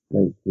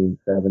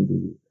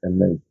 1970s,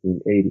 and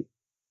 1980s.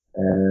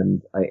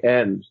 And I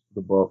end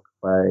the book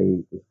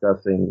by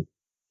discussing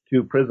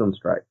two prison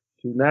strikes,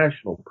 two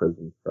national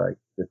prison strikes,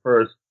 the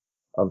first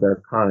of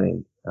their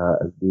kind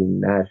as being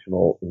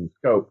national in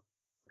scope.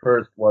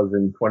 First was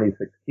in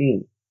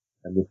 2016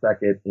 and the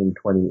second in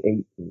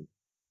 2018.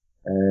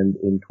 And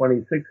in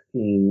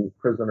 2016,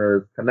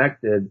 prisoners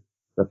connected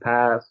the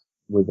past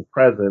with the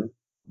present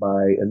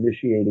by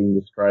initiating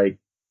the strike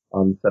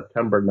on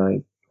September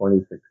 9th,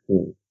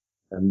 2016.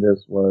 And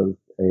this was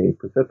a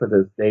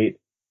precipitous date,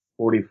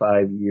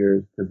 45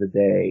 years to the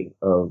day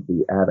of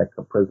the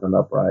Attica prison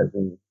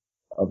uprising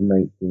of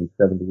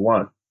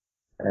 1971.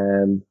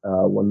 And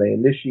when they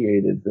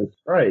initiated this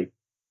strike,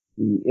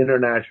 the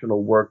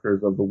International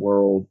Workers of the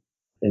World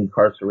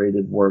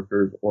Incarcerated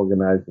Workers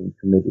Organizing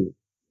Committee,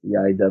 the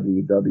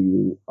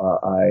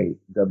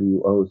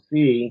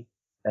IWWOC,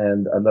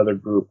 and another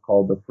group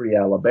called the Free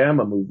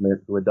Alabama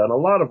Movement, who had done a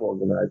lot of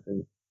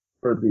organizing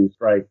for these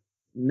strikes,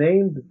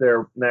 named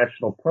their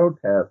national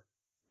protest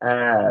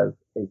as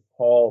a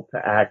call to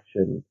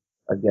action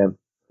against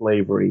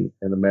slavery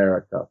in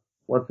America.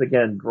 Once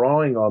again,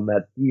 drawing on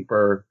that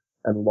deeper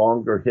and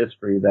longer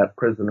history that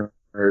prisoners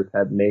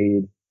had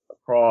made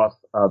across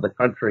the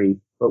country,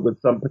 but with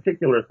some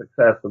particular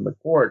success in the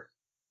courts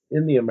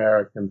in the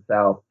American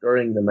South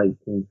during the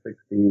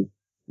 1960s,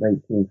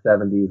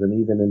 1970s, and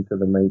even into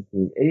the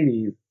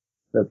 1980s,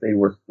 that they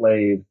were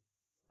slaves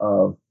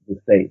of the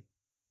state.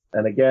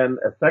 And again,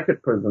 a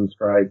second prison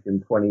strike in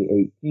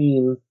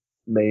 2018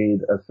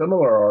 made a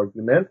similar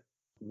argument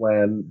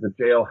when the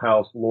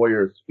Jailhouse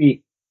Lawyers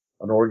Speak,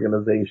 an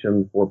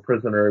organization for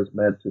prisoners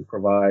meant to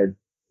provide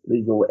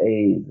legal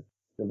aid,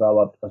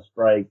 developed a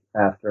strike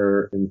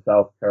after, in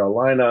South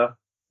Carolina,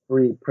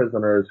 3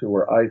 prisoners who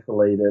were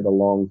isolated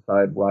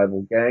alongside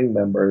rival gang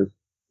members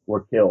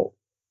were killed.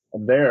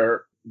 And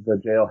there,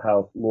 the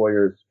Jailhouse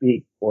Lawyers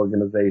Speak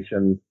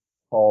organization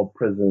called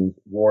prisons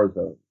war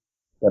zones,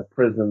 that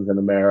prisons in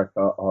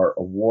America are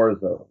a war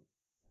zone.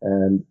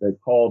 And they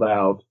called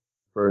out,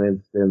 for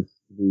instance,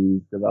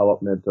 the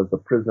development of the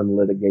Prison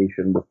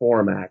Litigation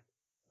Reform Act,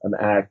 an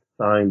act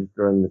signed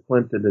during the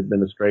Clinton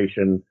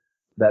administration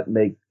that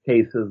makes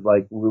cases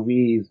like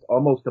Ruiz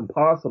almost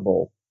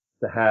impossible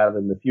to have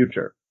in the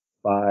future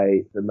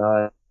by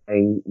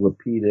denying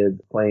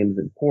repeated claims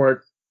in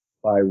courts,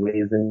 by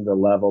raising the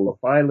level of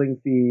filing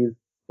fees,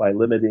 by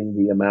limiting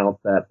the amount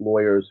that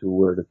lawyers who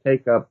were to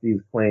take up these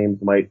claims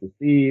might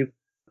receive,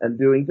 and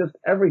doing just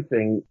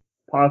everything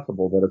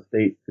possible that a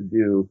state could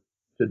do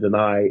to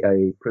deny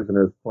a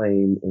prisoner's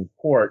claim in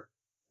court.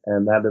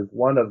 And that is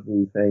one of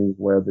the things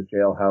where the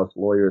Jailhouse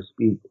Lawyers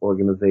Speak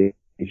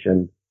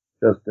organization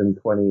just in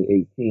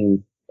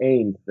 2018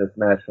 aimed this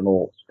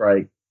national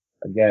strike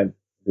against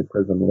the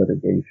Prison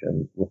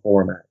Litigation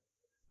Reform Act.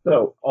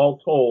 So all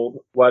told,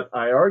 what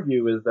I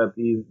argue is that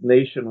these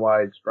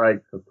nationwide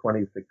strikes of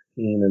 2016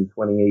 and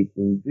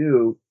 2018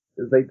 do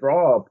is they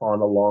draw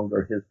upon a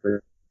longer history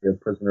of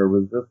prisoner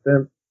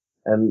resistance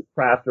and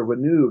craft a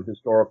renewed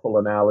historical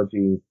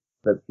analogy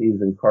that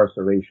sees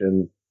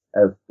incarceration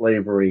as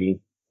slavery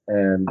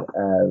and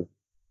as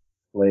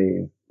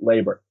slave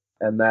labor.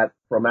 And that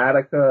from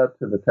Attica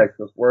to the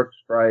Texas work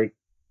strike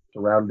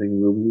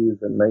surrounding Ruiz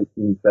in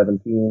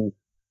 1917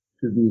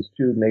 to these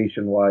two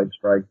nationwide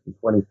strikes in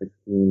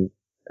 2016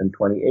 and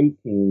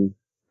 2018,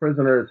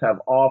 prisoners have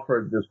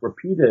offered this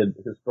repeated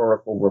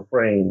historical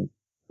refrain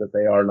that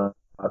they are not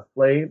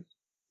slaves,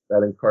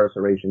 that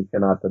incarceration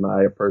cannot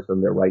deny a person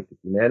their right to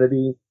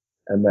humanity,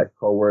 and that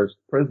coerced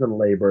prison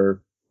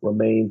labor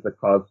remains a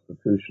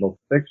constitutional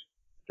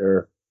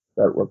fixture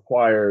that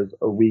requires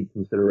a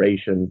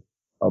reconsideration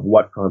of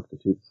what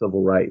constitutes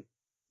civil rights,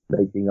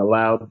 making a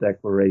loud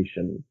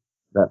declaration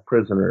that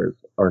prisoners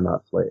are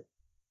not slaves.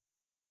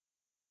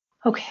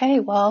 Okay,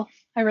 well,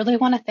 I really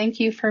want to thank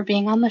you for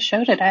being on the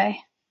show today.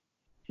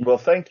 Well,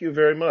 thank you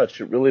very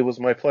much. It really was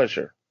my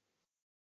pleasure.